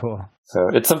 that's really cool. So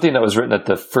it's something that was written at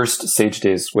the first Sage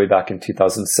days way back in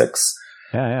 2006.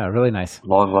 Yeah, really nice.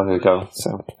 Long ago.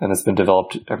 And it's been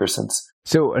developed ever since.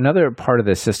 So another part of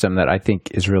this system that I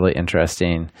think is really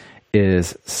interesting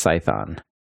is Cython.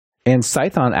 And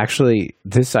Cython actually,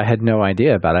 this I had no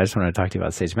idea about. I just wanted to talk to you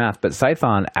about Sage Math, but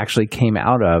Cython actually came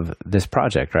out of this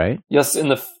project, right? Yes, in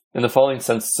the following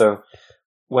sense. So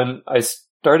when I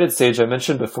started Sage, I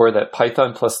mentioned before that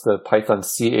Python plus the Python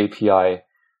C API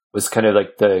was kind of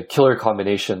like the killer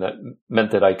combination that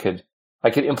meant that I could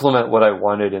implement what I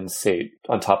wanted in Sage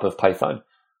on top of Python.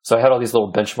 So I had all these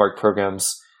little benchmark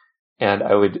programs, and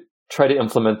I would try to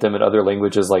implement them in other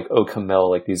languages like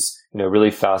OCaml, like these, really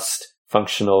fast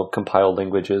functional compiled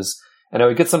languages. And I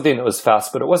would get something that was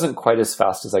fast, but it wasn't quite as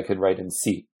fast as I could write in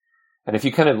C. And if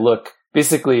you kind of look,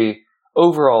 basically,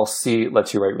 overall C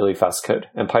lets you write really fast code,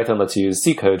 and Python lets you use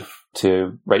C code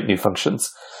to write new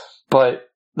functions. But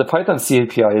the Python C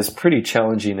API is pretty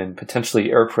challenging and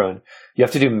potentially error-prone. You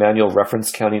have to do manual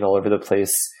reference counting all over the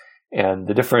place, and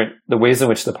the ways in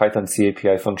which the Python C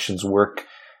API functions work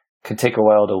can take a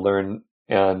while to learn.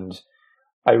 And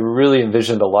I really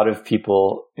envisioned a lot of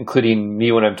people, including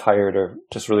me when I'm tired or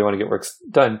just really want to get work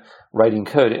done, writing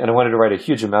code. And I wanted to write a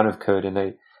huge amount of code, and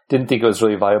I didn't think it was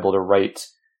really viable to write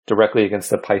directly against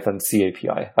the Python C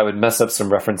API. I would mess up some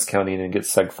reference counting and get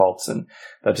seg faults, and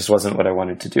that just wasn't what I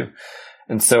wanted to do.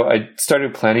 And so I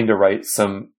started planning to write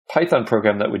some Python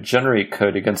program that would generate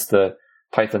code against the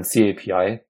Python C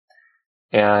API.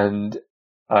 And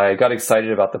I got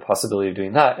excited about the possibility of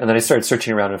doing that. And then I started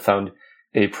searching around and found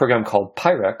a program called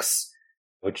Pyrex,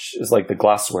 which is like the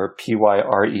glassware,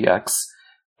 Pyrex,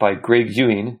 by Greg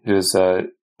Ewing, who's a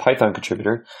Python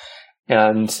contributor.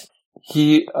 And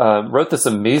he wrote this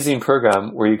amazing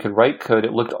program where you could write code.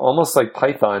 It looked almost like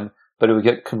Python, but it would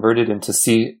get converted into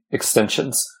C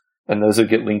extensions, and those would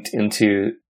get linked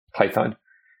into Python.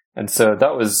 And so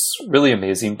that was really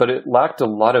amazing, but it lacked a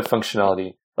lot of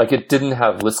functionality. Like it didn't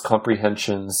have list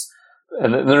comprehensions,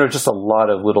 and then there were just a lot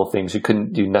of little things. You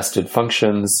couldn't do nested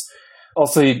functions.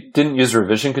 Also, he didn't use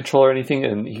revision control or anything,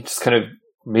 and he just kind of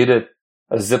made it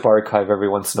a zip archive every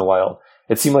once in a while.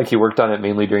 It seemed like he worked on it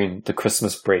mainly during the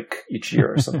Christmas break each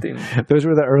year or something. Those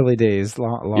were the early days,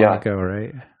 long ago,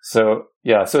 right? So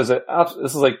it was this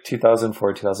was like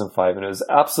 2004, 2005, and it was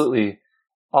absolutely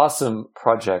awesome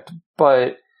project,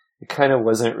 but it kind of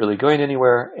wasn't really going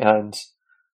anywhere. And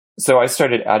so I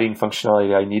started adding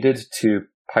functionality I needed to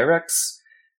Pyrex,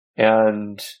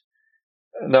 and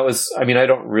that was, I mean, I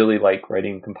don't really like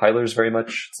writing compilers very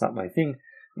much. It's not my thing.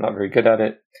 I'm not very good at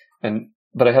it.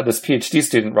 But I had this PhD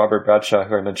student, Robert Bradshaw,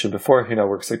 who I mentioned before, who now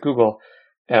works at Google,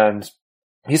 and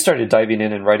he started diving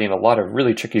in and writing a lot of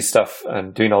really tricky stuff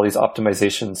and doing all these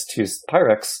optimizations to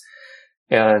Pyrex.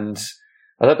 And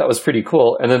I thought that was pretty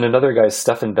cool. And then another guy,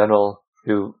 Stefan Benel,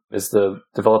 who is the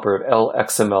developer of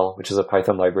LXML, which is a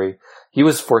Python library, he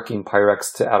was forking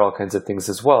Pyrex to add all kinds of things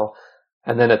as well.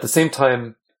 And then at the same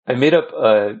time, I made up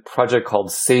a project called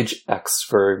SageX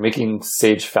for making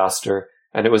Sage faster.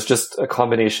 And it was just a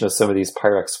combination of some of these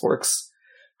Pyrex forks.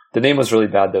 The name was really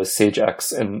bad, though,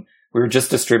 SageX, and we were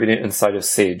just distributing it inside of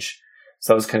Sage.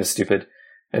 So that was kind of stupid.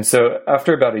 And so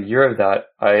after about a year of that,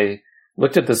 I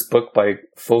looked at this book by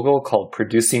Fogel called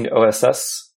Producing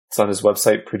OSS. It's on his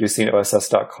website,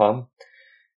 producingoss.com.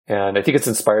 And I think it's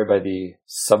inspired by the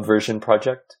Subversion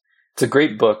project. It's a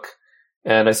great book.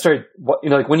 And I started,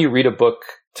 like when you read a book,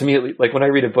 to me, like when I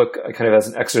read a book, I kind of as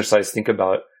an exercise think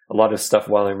about a lot of stuff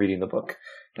while I'm reading the book.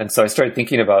 And so I started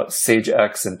thinking about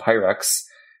SageX and Pyrex.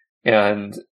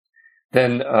 And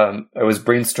then I was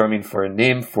brainstorming for a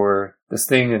name for this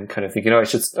thing and kind of thinking, I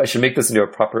should make this into a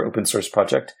proper open source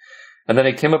project. And then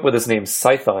I came up with this name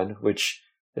Cython, which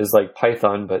is like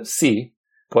Python, but C.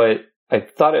 But I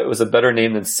thought it was a better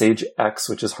name than SageX,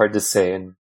 which is hard to say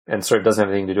and sort of doesn't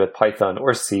have anything to do with Python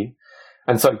or C.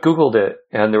 And so I Googled it,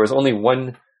 and there was only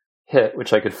one hit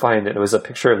which I could find, and it was a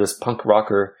picture of this punk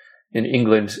rocker in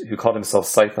England who called himself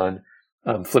Cython,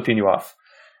 flipping you off.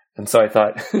 And so I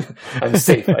thought, I'm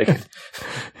safe.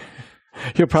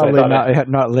 You'll probably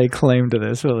not lay claim to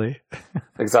this, really.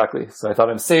 Exactly. So I thought,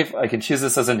 I'm safe. I can choose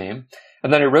this as a name.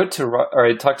 And then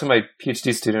I talked to my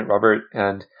PhD student, Robert,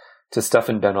 and to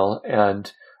Stefan Benel,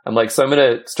 and I'm like, so I'm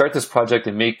going to start this project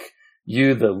and make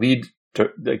you the lead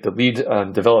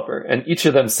developer. And each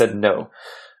of them said no.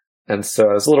 And so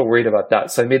I was a little worried about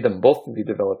that. So I made them both lead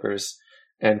developers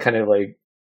and kind of like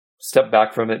stepped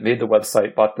back from it, made the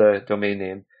website, bought the domain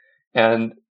name.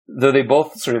 And though they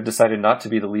both sort of decided not to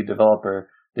be the lead developer,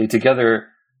 they together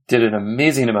did an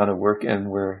amazing amount of work and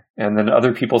then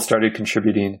other people started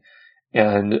contributing.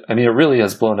 And I mean, it really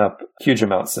has blown up huge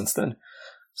amounts since then.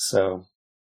 So,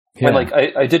 yeah. And like,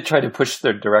 I did try to push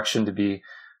the direction to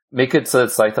make it so that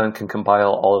Cython can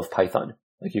compile all of Python.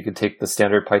 Like you could take the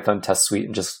standard Python test suite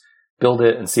and just build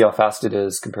it and see how fast it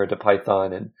is compared to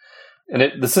Python.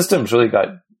 And the system's really got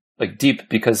like deep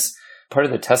because part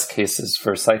of the test cases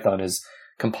for Cython is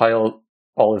compile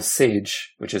all of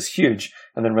Sage, which is huge,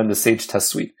 and then run the Sage test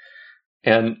suite.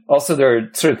 And also there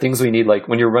are sort of things we need, like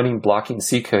when you're running blocking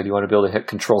C code, you want to be able to hit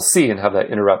Control-C and have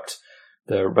that interrupt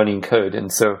the running code.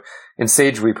 And so in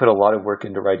Sage, we put a lot of work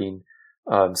into writing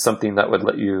something that would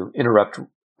let you interrupt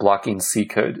blocking C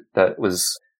code that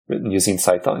was written using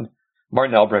Cython.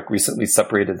 Martin Albrecht recently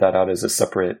separated that out as a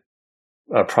separate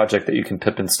project that you can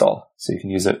pip install, so you can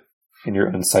use it in your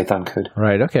own Cython code.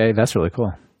 Right. Okay. That's really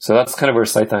cool. So that's kind of where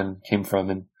Cython came from.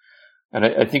 And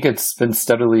I think it's been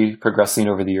steadily progressing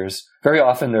over the years. Very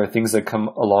often there are things that come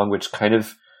along which kind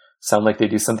of sound like they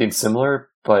do something similar,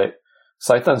 but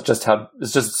Cython's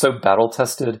is just so battle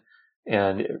tested.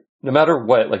 And no matter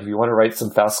what, like if you want to write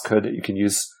some fast code that you can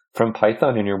use from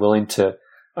Python and you're willing to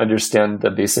understand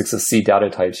the basics of C data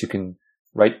types, you can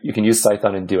use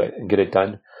Cython and do it and get it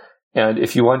done. And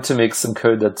if you want to make some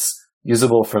code that's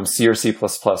usable from C or C++,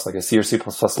 like a C or C++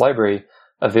 library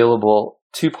available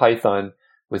to Python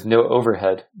with no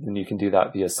overhead, then you can do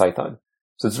that via Cython.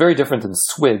 So it's very different than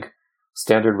Swig,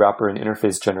 standard wrapper and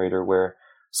interface generator, where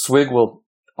Swig will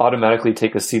automatically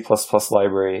take a C++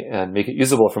 library and make it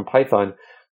usable from Python,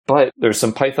 But there's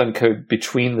some Python code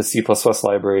between the C++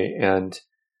 library and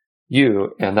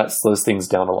you, and that slows things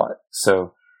down a lot.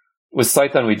 So with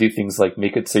Cython, we do things like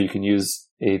make it so you can use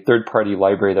a third-party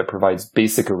library that provides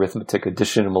basic arithmetic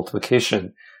addition and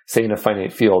multiplication, say in a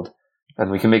finite field,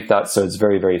 and we can make that so it's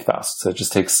very, very fast. So it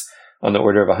just takes on the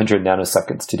order of 100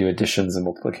 nanoseconds to do additions and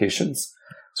multiplications.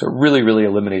 So it really, really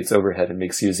eliminates overhead and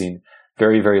makes using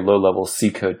very, very low-level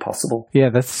C code possible. Yeah,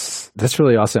 that's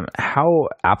really awesome. How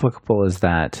applicable is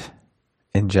that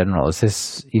in general? Is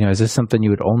this something you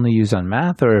would only use on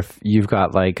math, or if you've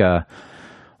got like a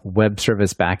web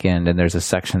service backend and there's a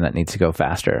section that needs to go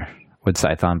faster, would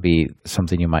Cython be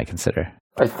something you might consider?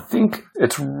 I think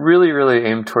it's really, really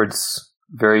aimed towards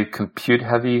very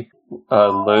compute-heavy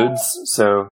loads.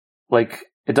 So, like,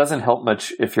 it doesn't help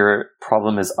much if your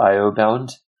problem is I/O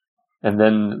bound. And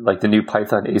then, like, the new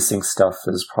Python async stuff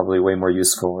is probably way more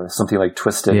useful, or something like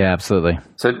Twisted. Yeah, absolutely.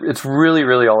 So it's really,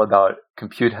 really all about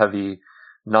compute-heavy,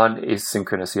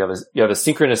 non-asynchronous. You have a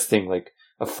synchronous thing, like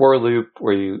a for loop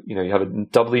where you have a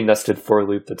doubly nested for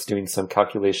loop that's doing some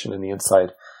calculation in the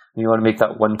inside. And you want to make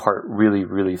that one part really,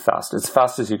 really fast, as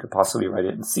fast as you could possibly write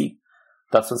it in C.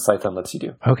 That's what Cython lets you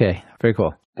do. Okay, very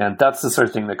cool. And that's the sort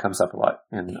of thing that comes up a lot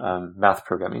in math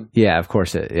programming. Yeah, of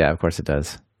course it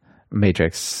does.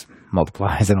 Matrix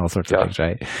multiplies and all sorts of things,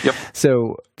 right? Yep.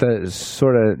 So the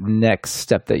sort of next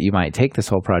step that you might take this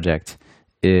whole project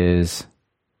is,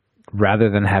 rather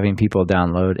than having people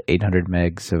download 800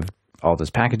 megs of all those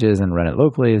packages and run it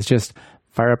locally, is just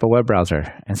fire up a web browser.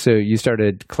 And so you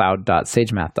started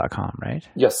cloud.sagemath.com, right?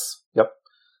 Yes. Yep.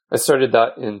 I started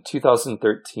that in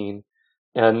 2013.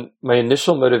 And my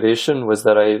initial motivation was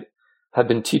that I had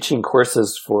been teaching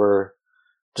courses for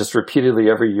just repeatedly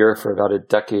every year for about a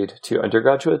decade to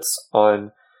undergraduates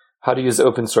on how to use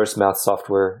open source math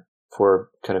software for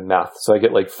kind of math. So I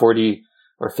get like 40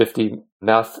 or 50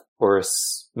 math or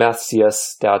math,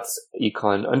 CS, stats,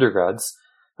 econ undergrads.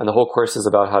 And the whole course is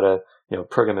about how to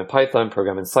program in Python,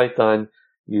 program in Cython,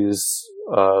 use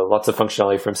lots of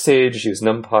functionality from Sage, use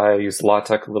NumPy, use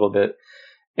LaTeX a little bit.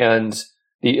 And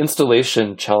the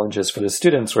installation challenges for the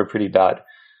students were pretty bad.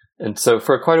 And so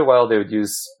for quite a while, they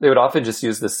would often just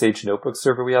use the Sage notebook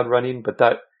server we had running, but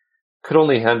that could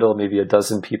only handle maybe a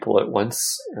dozen people at once.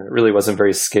 And it really wasn't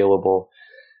very scalable.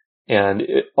 And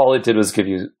all it did was give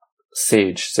you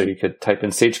Sage, so you could type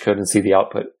in Sage code and see the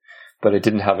output, but it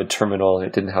didn't have a terminal, and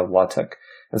it didn't have LaTeX.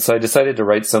 And so I decided to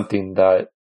write something that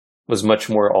was much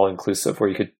more all-inclusive, where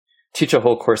you could teach a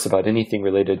whole course about anything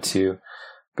related to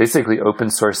basically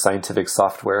open source scientific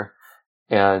software,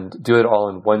 and do it all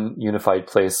in one unified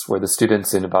place where the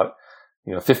students in about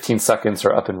 15 seconds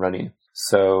are up and running.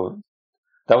 So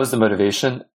that was the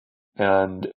motivation,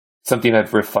 and something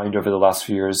I've refined over the last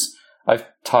few years. I've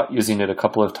taught using it a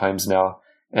couple of times now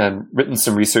and written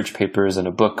some research papers and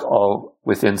a book all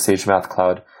within Sage Math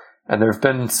Cloud. And there have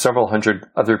been several hundred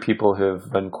other people who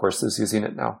have run courses using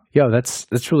it now. Yeah, that's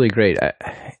really great.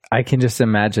 I can just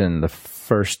imagine the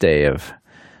first day of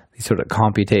these sort of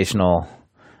computational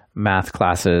math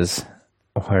classes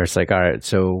where it's like, all right,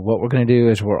 so what we're going to do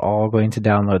is we're all going to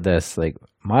download this. Like,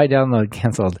 my download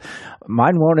canceled.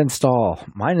 Mine won't install.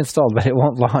 Mine installed, but it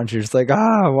won't launch. You're just like,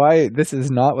 why? This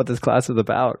is not what this class is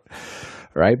about,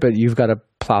 right? But you've got to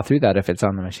plow through that if it's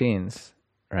on the machines,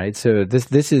 right? So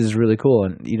this is really cool.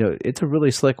 And, it's a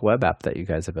really slick web app that you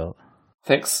guys have built.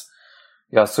 Thanks.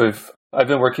 Yeah, so I've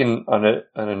been working on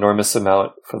an enormous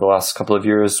amount for the last couple of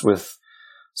years with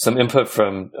some input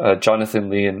from Jonathan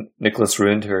Lee and Nicholas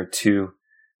Rund, who are two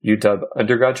UW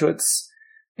undergraduates,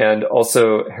 and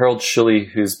also Harold Schilly,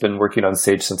 who's been working on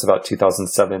Sage since about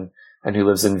 2007 and who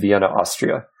lives in Vienna,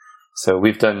 Austria. So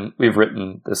we've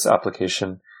written this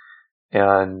application,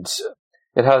 and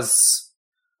it has,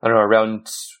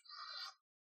 around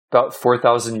about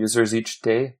 4,000 users each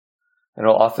day, and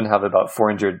it'll often have about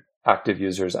 400 active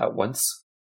users at once.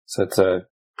 So it's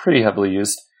pretty heavily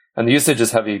used. And the usage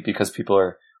is heavy because people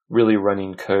are really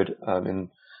running code, and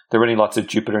they're running lots of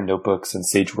Jupyter notebooks and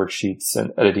Sage worksheets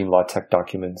and editing LaTeX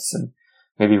documents and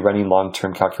maybe running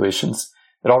long-term calculations.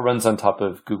 It all runs on top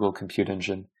of Google Compute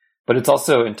Engine, but it's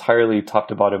also entirely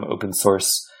top-to-bottom open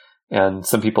source, and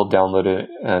some people download it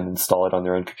and install it on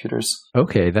their own computers.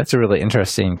 Okay, that's a really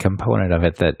interesting component of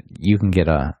it, that you can get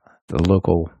the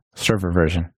local server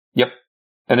version. Yep.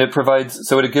 And it provides,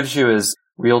 so what it gives you is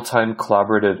real-time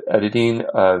collaborative editing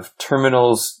of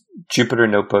terminals, Jupyter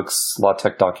notebooks,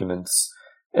 LaTeX documents.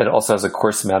 It also has a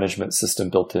course management system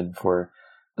built in for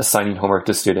assigning homework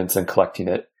to students and collecting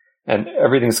it. And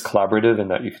everything's collaborative in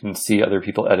that you can see other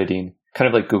people editing, kind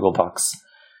of like Google Docs.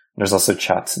 And there's also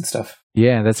chats and stuff.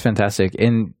 Yeah, that's fantastic.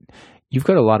 And, you've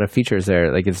got a lot of features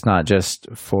there. Like it's not just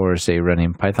for, say,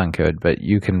 running Python code, but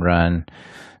you can run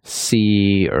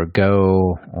C or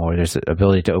Go, or there's the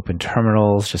ability to open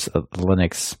terminals, just a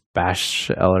Linux bash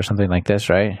shell or something like this,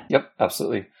 right? Yep,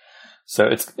 absolutely. So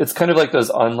it's kind of like those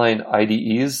online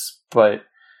IDEs, but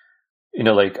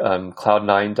like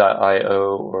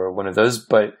Cloud9.io or one of those.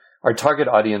 But our target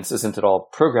audience isn't at all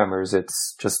programmers.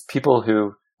 It's just people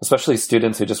who, especially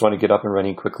students who just want to get up and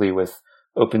running quickly with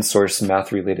open source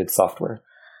math related software.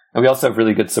 And we also have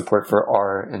really good support for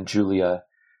R and Julia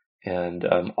and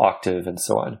Octave and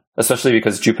so on, especially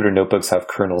because Jupyter Notebooks have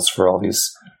kernels for all these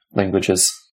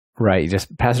languages. Right. You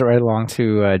just pass it right along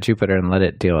to Jupyter and let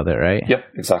it deal with it, right? Yep,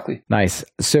 exactly. Nice.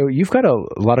 So you've got a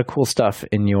lot of cool stuff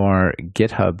in your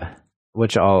GitHub,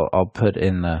 which I'll put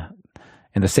in the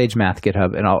SageMath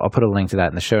GitHub, and I'll put a link to that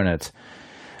in the show notes.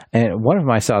 And one of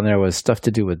them I saw in there was stuff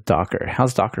to do with Docker.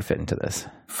 How's Docker fit into this?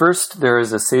 First, there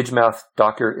is a SageMath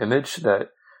Docker image that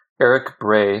Eric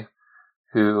Bray,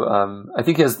 who I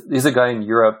think he's a guy in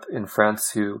Europe, in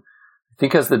France, who I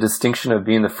think has the distinction of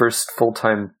being the first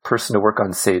full-time person to work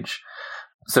on Sage.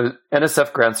 So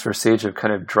NSF grants for Sage have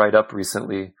kind of dried up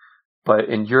recently, but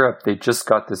in Europe, they just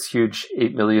got this huge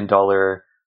 $8 million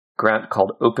grant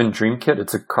called Open Dream Kit.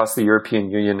 It's across the European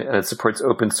Union, and it supports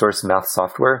open source math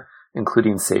software,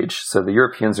 including Sage. So the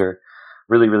Europeans are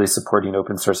really, really supporting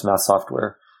open source math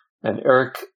software. And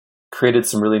Eric created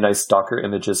some really nice Docker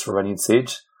images for running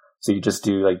Sage. So you just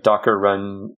do like Docker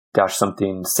run dash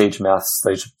something SageMath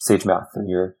 /SageMath, and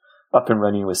you're up and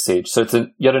running with Sage. So it's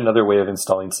yet another way of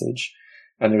installing Sage.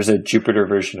 And there's a Jupyter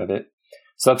version of it.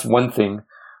 So that's one thing.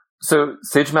 So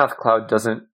SageMath Cloud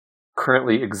doesn't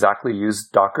currently exactly use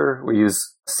Docker. We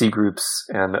use C groups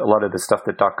and a lot of the stuff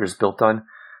that Docker's built on.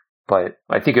 But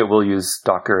I think it will use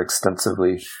Docker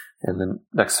extensively in the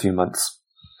next few months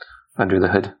under the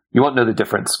hood. You won't know the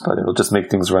difference, but it'll just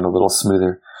make things run a little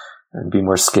smoother and be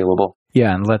more scalable.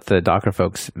 Yeah, and let the Docker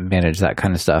folks manage that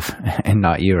kind of stuff and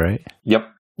not you, right? Yep.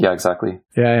 Yeah, exactly.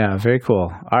 Yeah, very cool.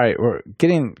 All right, we're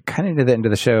getting kind of to the end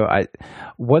of the show.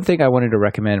 One thing I wanted to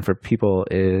recommend for people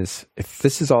is, if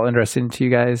this is all interesting to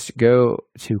you guys, go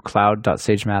to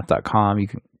cloud.sagemath.com. You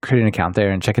can create an account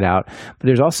there and check it out. But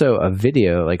there's also a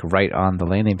video like right on the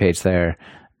landing page there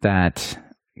that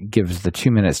gives the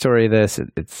 2-minute story of this.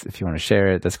 It's if you want to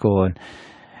share it, that's cool. And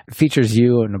it features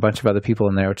you and a bunch of other people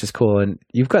in there, which is cool. And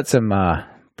you've got some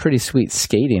pretty sweet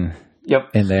skating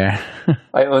in there.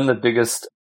 I own the biggest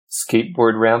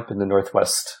skateboard ramp in the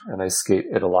Northwest, and I skate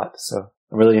it a lot. So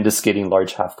I'm really into skating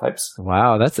large half pipes.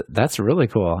 Wow, that's really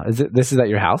cool. This is at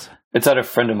your house? It's at a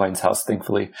friend of mine's house,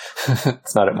 thankfully.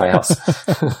 It's not at my house.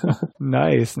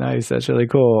 Nice. That's really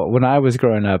cool. When I was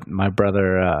growing up, my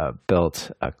brother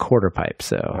built a quarter pipe,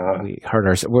 so we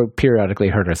periodically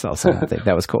hurt ourselves. So I think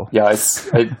that was cool. Yeah,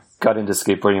 I got into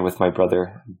skateboarding with my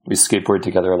brother. We skateboard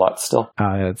together a lot still.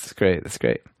 Oh, yeah, that's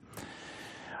great.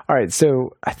 All right,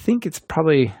 so I think it's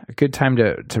probably a good time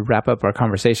to wrap up our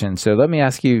conversation. So let me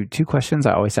ask you 2 questions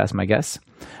I always ask my guests.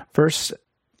 First,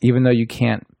 even though you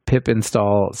can't pip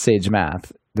install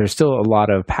SageMath, there's still a lot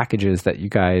of packages that you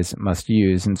guys must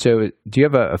use. And so do you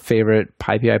have a favorite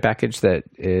PyPI package that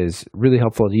is really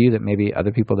helpful to you that maybe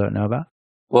other people don't know about?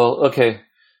 Well, okay.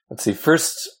 Let's see.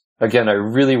 First, again, I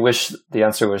really wish the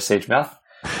answer was SageMath.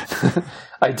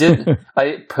 I did.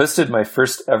 I posted my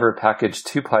first ever package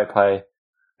to PyPI.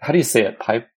 How do you say it?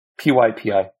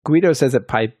 PyPI. Guido says it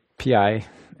PyPI,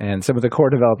 and some of the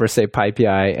core developers say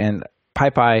PyPI, and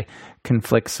PyPI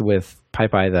conflicts with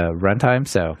PyPI, the runtime.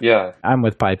 So yeah, I'm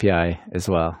with PyPI as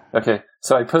well. Okay.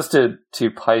 So I posted to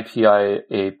PyPI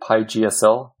a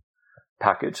PyGSL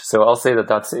package. So I'll say that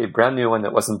that's a brand new one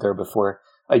that wasn't there before.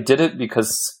 I did it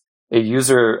because a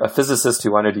physicist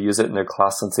who wanted to use it in their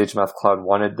class on SageMath Cloud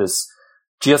wanted this.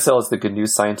 GSL is the GNU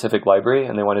Scientific Library,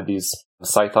 and they wanted these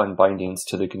Cython bindings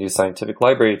to the GNU Scientific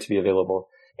Library to be available.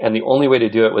 And the only way to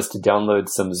do it was to download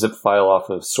some zip file off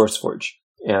of SourceForge.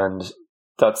 And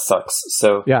that sucks.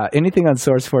 So yeah, anything on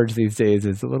SourceForge these days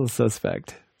is a little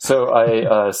suspect. So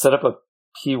I set up a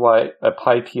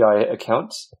PyPI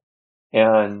account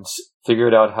and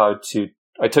figured out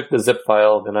I took the zip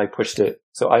file, then I pushed it.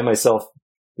 So I myself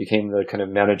became the kind of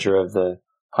manager of the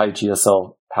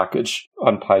PyGSL package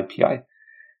on PyPI.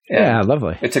 And yeah,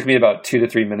 lovely. It took me about 2 to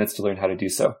 3 minutes to learn how to do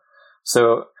so.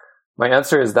 So my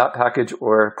answer is that package,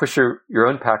 or push your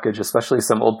own package, especially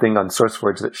some old thing on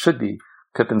SourceForge that should be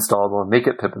pip installable, and make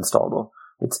it pip installable.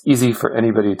 It's easy for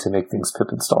anybody to make things pip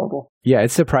installable. Yeah,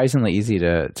 it's surprisingly easy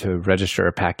to register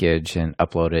a package and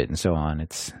upload it and so on.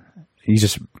 You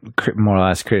just more or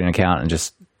less create an account and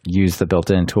just use the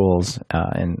built-in tools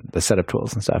and the setup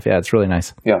tools and stuff. Yeah, it's really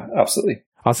nice. Yeah, absolutely.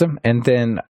 Awesome. And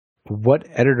then What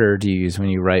editor do you use when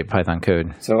you write Python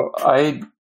code? So I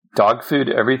dog food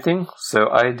everything. So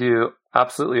I do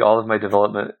absolutely all of my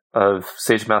development of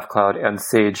Sage Math Cloud and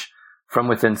Sage from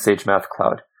within Sage Math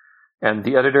Cloud. And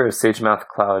the editor of Sage Math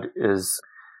Cloud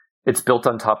it's built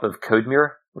on top of CodeMirror,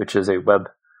 which is a web,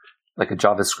 like a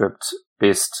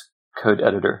JavaScript-based code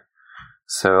editor.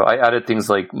 So I added things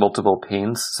like multiple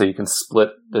panes, so you can split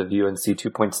the view and see 2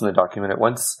 points in the document at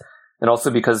once. And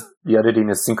also because the editing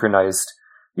is synchronized,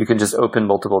 you can just open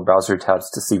multiple browser tabs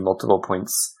to see multiple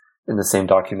points in the same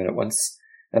document at once.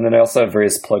 And then I also have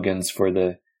various plugins for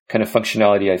the kind of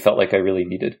functionality I felt like I really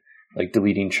needed, like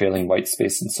deleting trailing white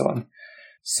space and so on.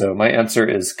 So my answer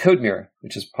is CodeMirror,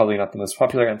 which is probably not the most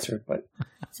popular answer, but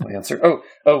it's my answer. Oh,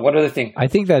 one other thing. I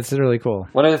think that's really cool.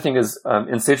 One other thing is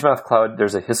in Sage Math Cloud,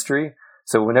 there's a history.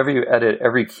 So whenever you edit,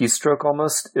 every keystroke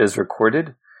almost is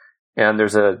recorded. And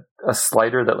there's a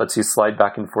slider that lets you slide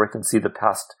back and forth and see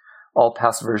all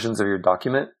past versions of your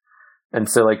document. And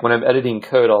so like when I'm editing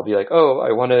code, I'll be like, oh,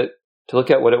 I want to look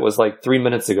at what it was like 3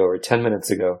 minutes ago or 10 minutes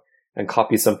ago and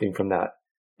copy something from that.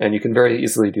 And you can very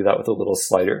easily do that with a little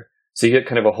slider. So you get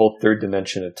kind of a whole third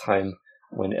dimension of time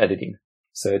when editing.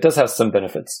 So it does have some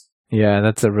benefits. Yeah,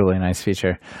 that's a really nice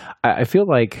feature. I feel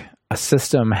like a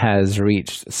system has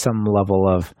reached some level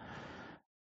of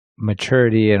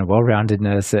maturity and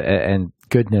well-roundedness and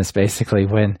goodness, basically,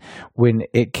 when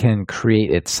it can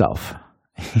create itself.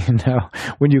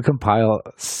 When you compile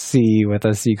C with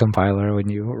a C compiler, when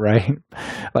you write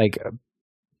like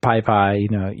PyPy,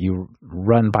 you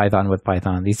run Python with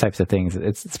Python, these types of things.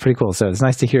 It's pretty cool. So it's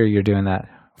nice to hear you're doing that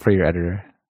for your editor.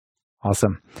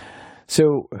 Awesome.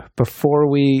 So before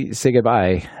we say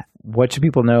goodbye, what should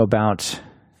people know about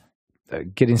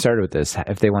getting started with this?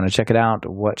 If they want to check it out,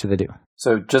 what should they do?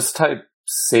 So just type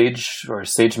Sage or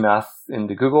Sage Math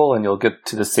into Google and you'll get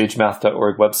to the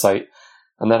sagemath.org website.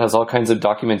 And that has all kinds of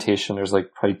documentation. There's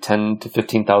like probably 10 to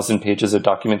 15,000 pages of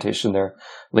documentation there,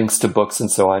 links to books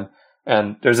and so on.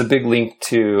 And there's a big link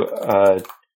to,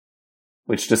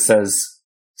 which just says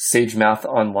Sage Math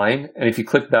Online. And if you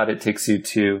click that, it takes you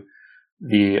to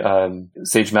the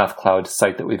Sage Math Cloud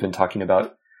site that we've been talking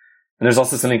about. And there's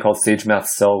also something called Sage Math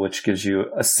Cell, which gives you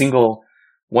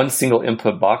one single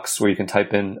input box where you can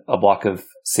type in a block of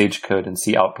Sage code and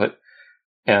see output.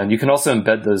 And you can also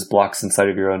embed those blocks inside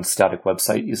of your own static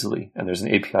website easily. And there's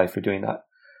an API for doing that.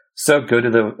 So go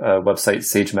to the website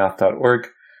sagemath.org.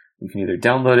 You can either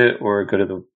download it or go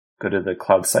to the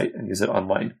cloud site and use it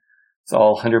online. It's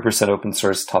all 100% open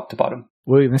source, top to bottom.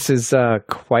 William, this is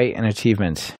quite an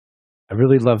achievement. I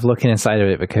really love looking inside of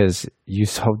it because you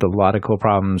solved a lot of cool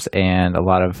problems and a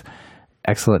lot of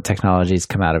excellent technologies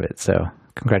come out of it. So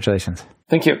congratulations.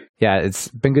 Thank you. Yeah, it's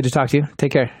been good to talk to you.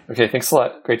 Take care. Okay, thanks a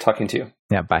lot. Great talking to you.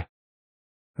 Yeah, bye.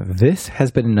 This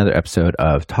has been another episode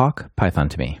of Talk Python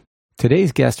to Me.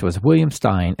 Today's guest was William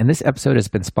Stein, and this episode has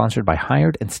been sponsored by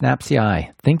Hired and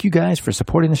SnapCI. Thank you guys for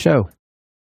supporting the show.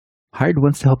 Hired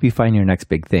wants to help you find your next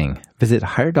big thing. Visit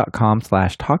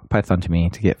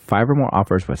hired.com/talkpython to get 5 or more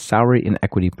offers with salary and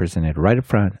equity presented right up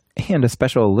front and a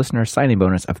special listener signing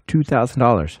bonus of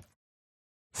 $2,000.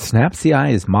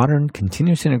 SnapCI is modern,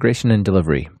 continuous integration and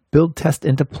delivery. Build, test,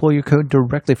 and deploy your code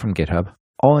directly from GitHub,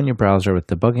 all in your browser with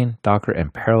debugging, Docker,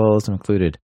 and Parallelism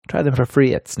included. Try them for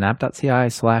free at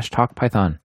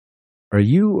snap.ci/talkpython. Are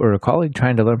you or a colleague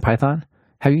trying to learn Python?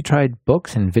 Have you tried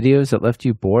books and videos that left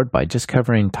you bored by just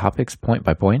covering topics point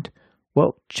by point?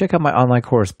 Well, check out my online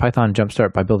course, Python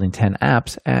Jumpstart by Building 10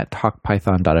 Apps at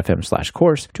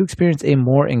talkpython.fm/course to experience a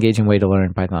more engaging way to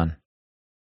learn Python.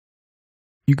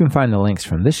 You can find the links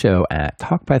from this show at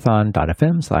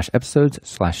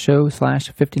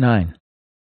talkpython.fm/episodes/show/59.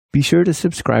 Be sure to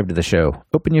subscribe to the show.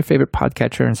 Open your favorite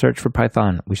podcatcher and search for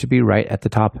Python. We should be right at the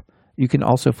top. You can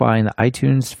also find the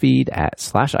iTunes feed at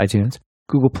 /iTunes,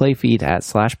 Google Play feed at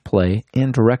 /play,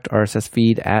 and direct RSS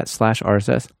feed at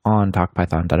 /RSS on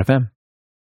talkpython.fm.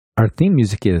 Our theme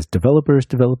music is Developers,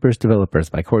 Developers, Developers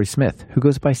by Corey Smith, who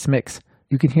goes by Smix.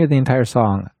 You can hear the entire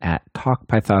song at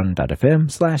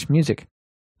talkpython.fm/music.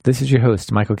 This is your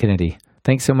host, Michael Kennedy.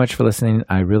 Thanks so much for listening.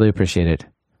 I really appreciate it.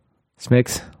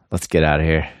 Smix, let's get out of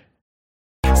here.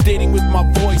 Stating with my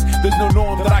voice, there's no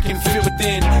norm that I can fit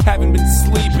within. Haven't been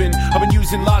sleeping, I've been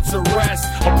using lots of rest.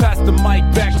 I'll pass the mic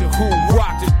back to who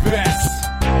rocked it best.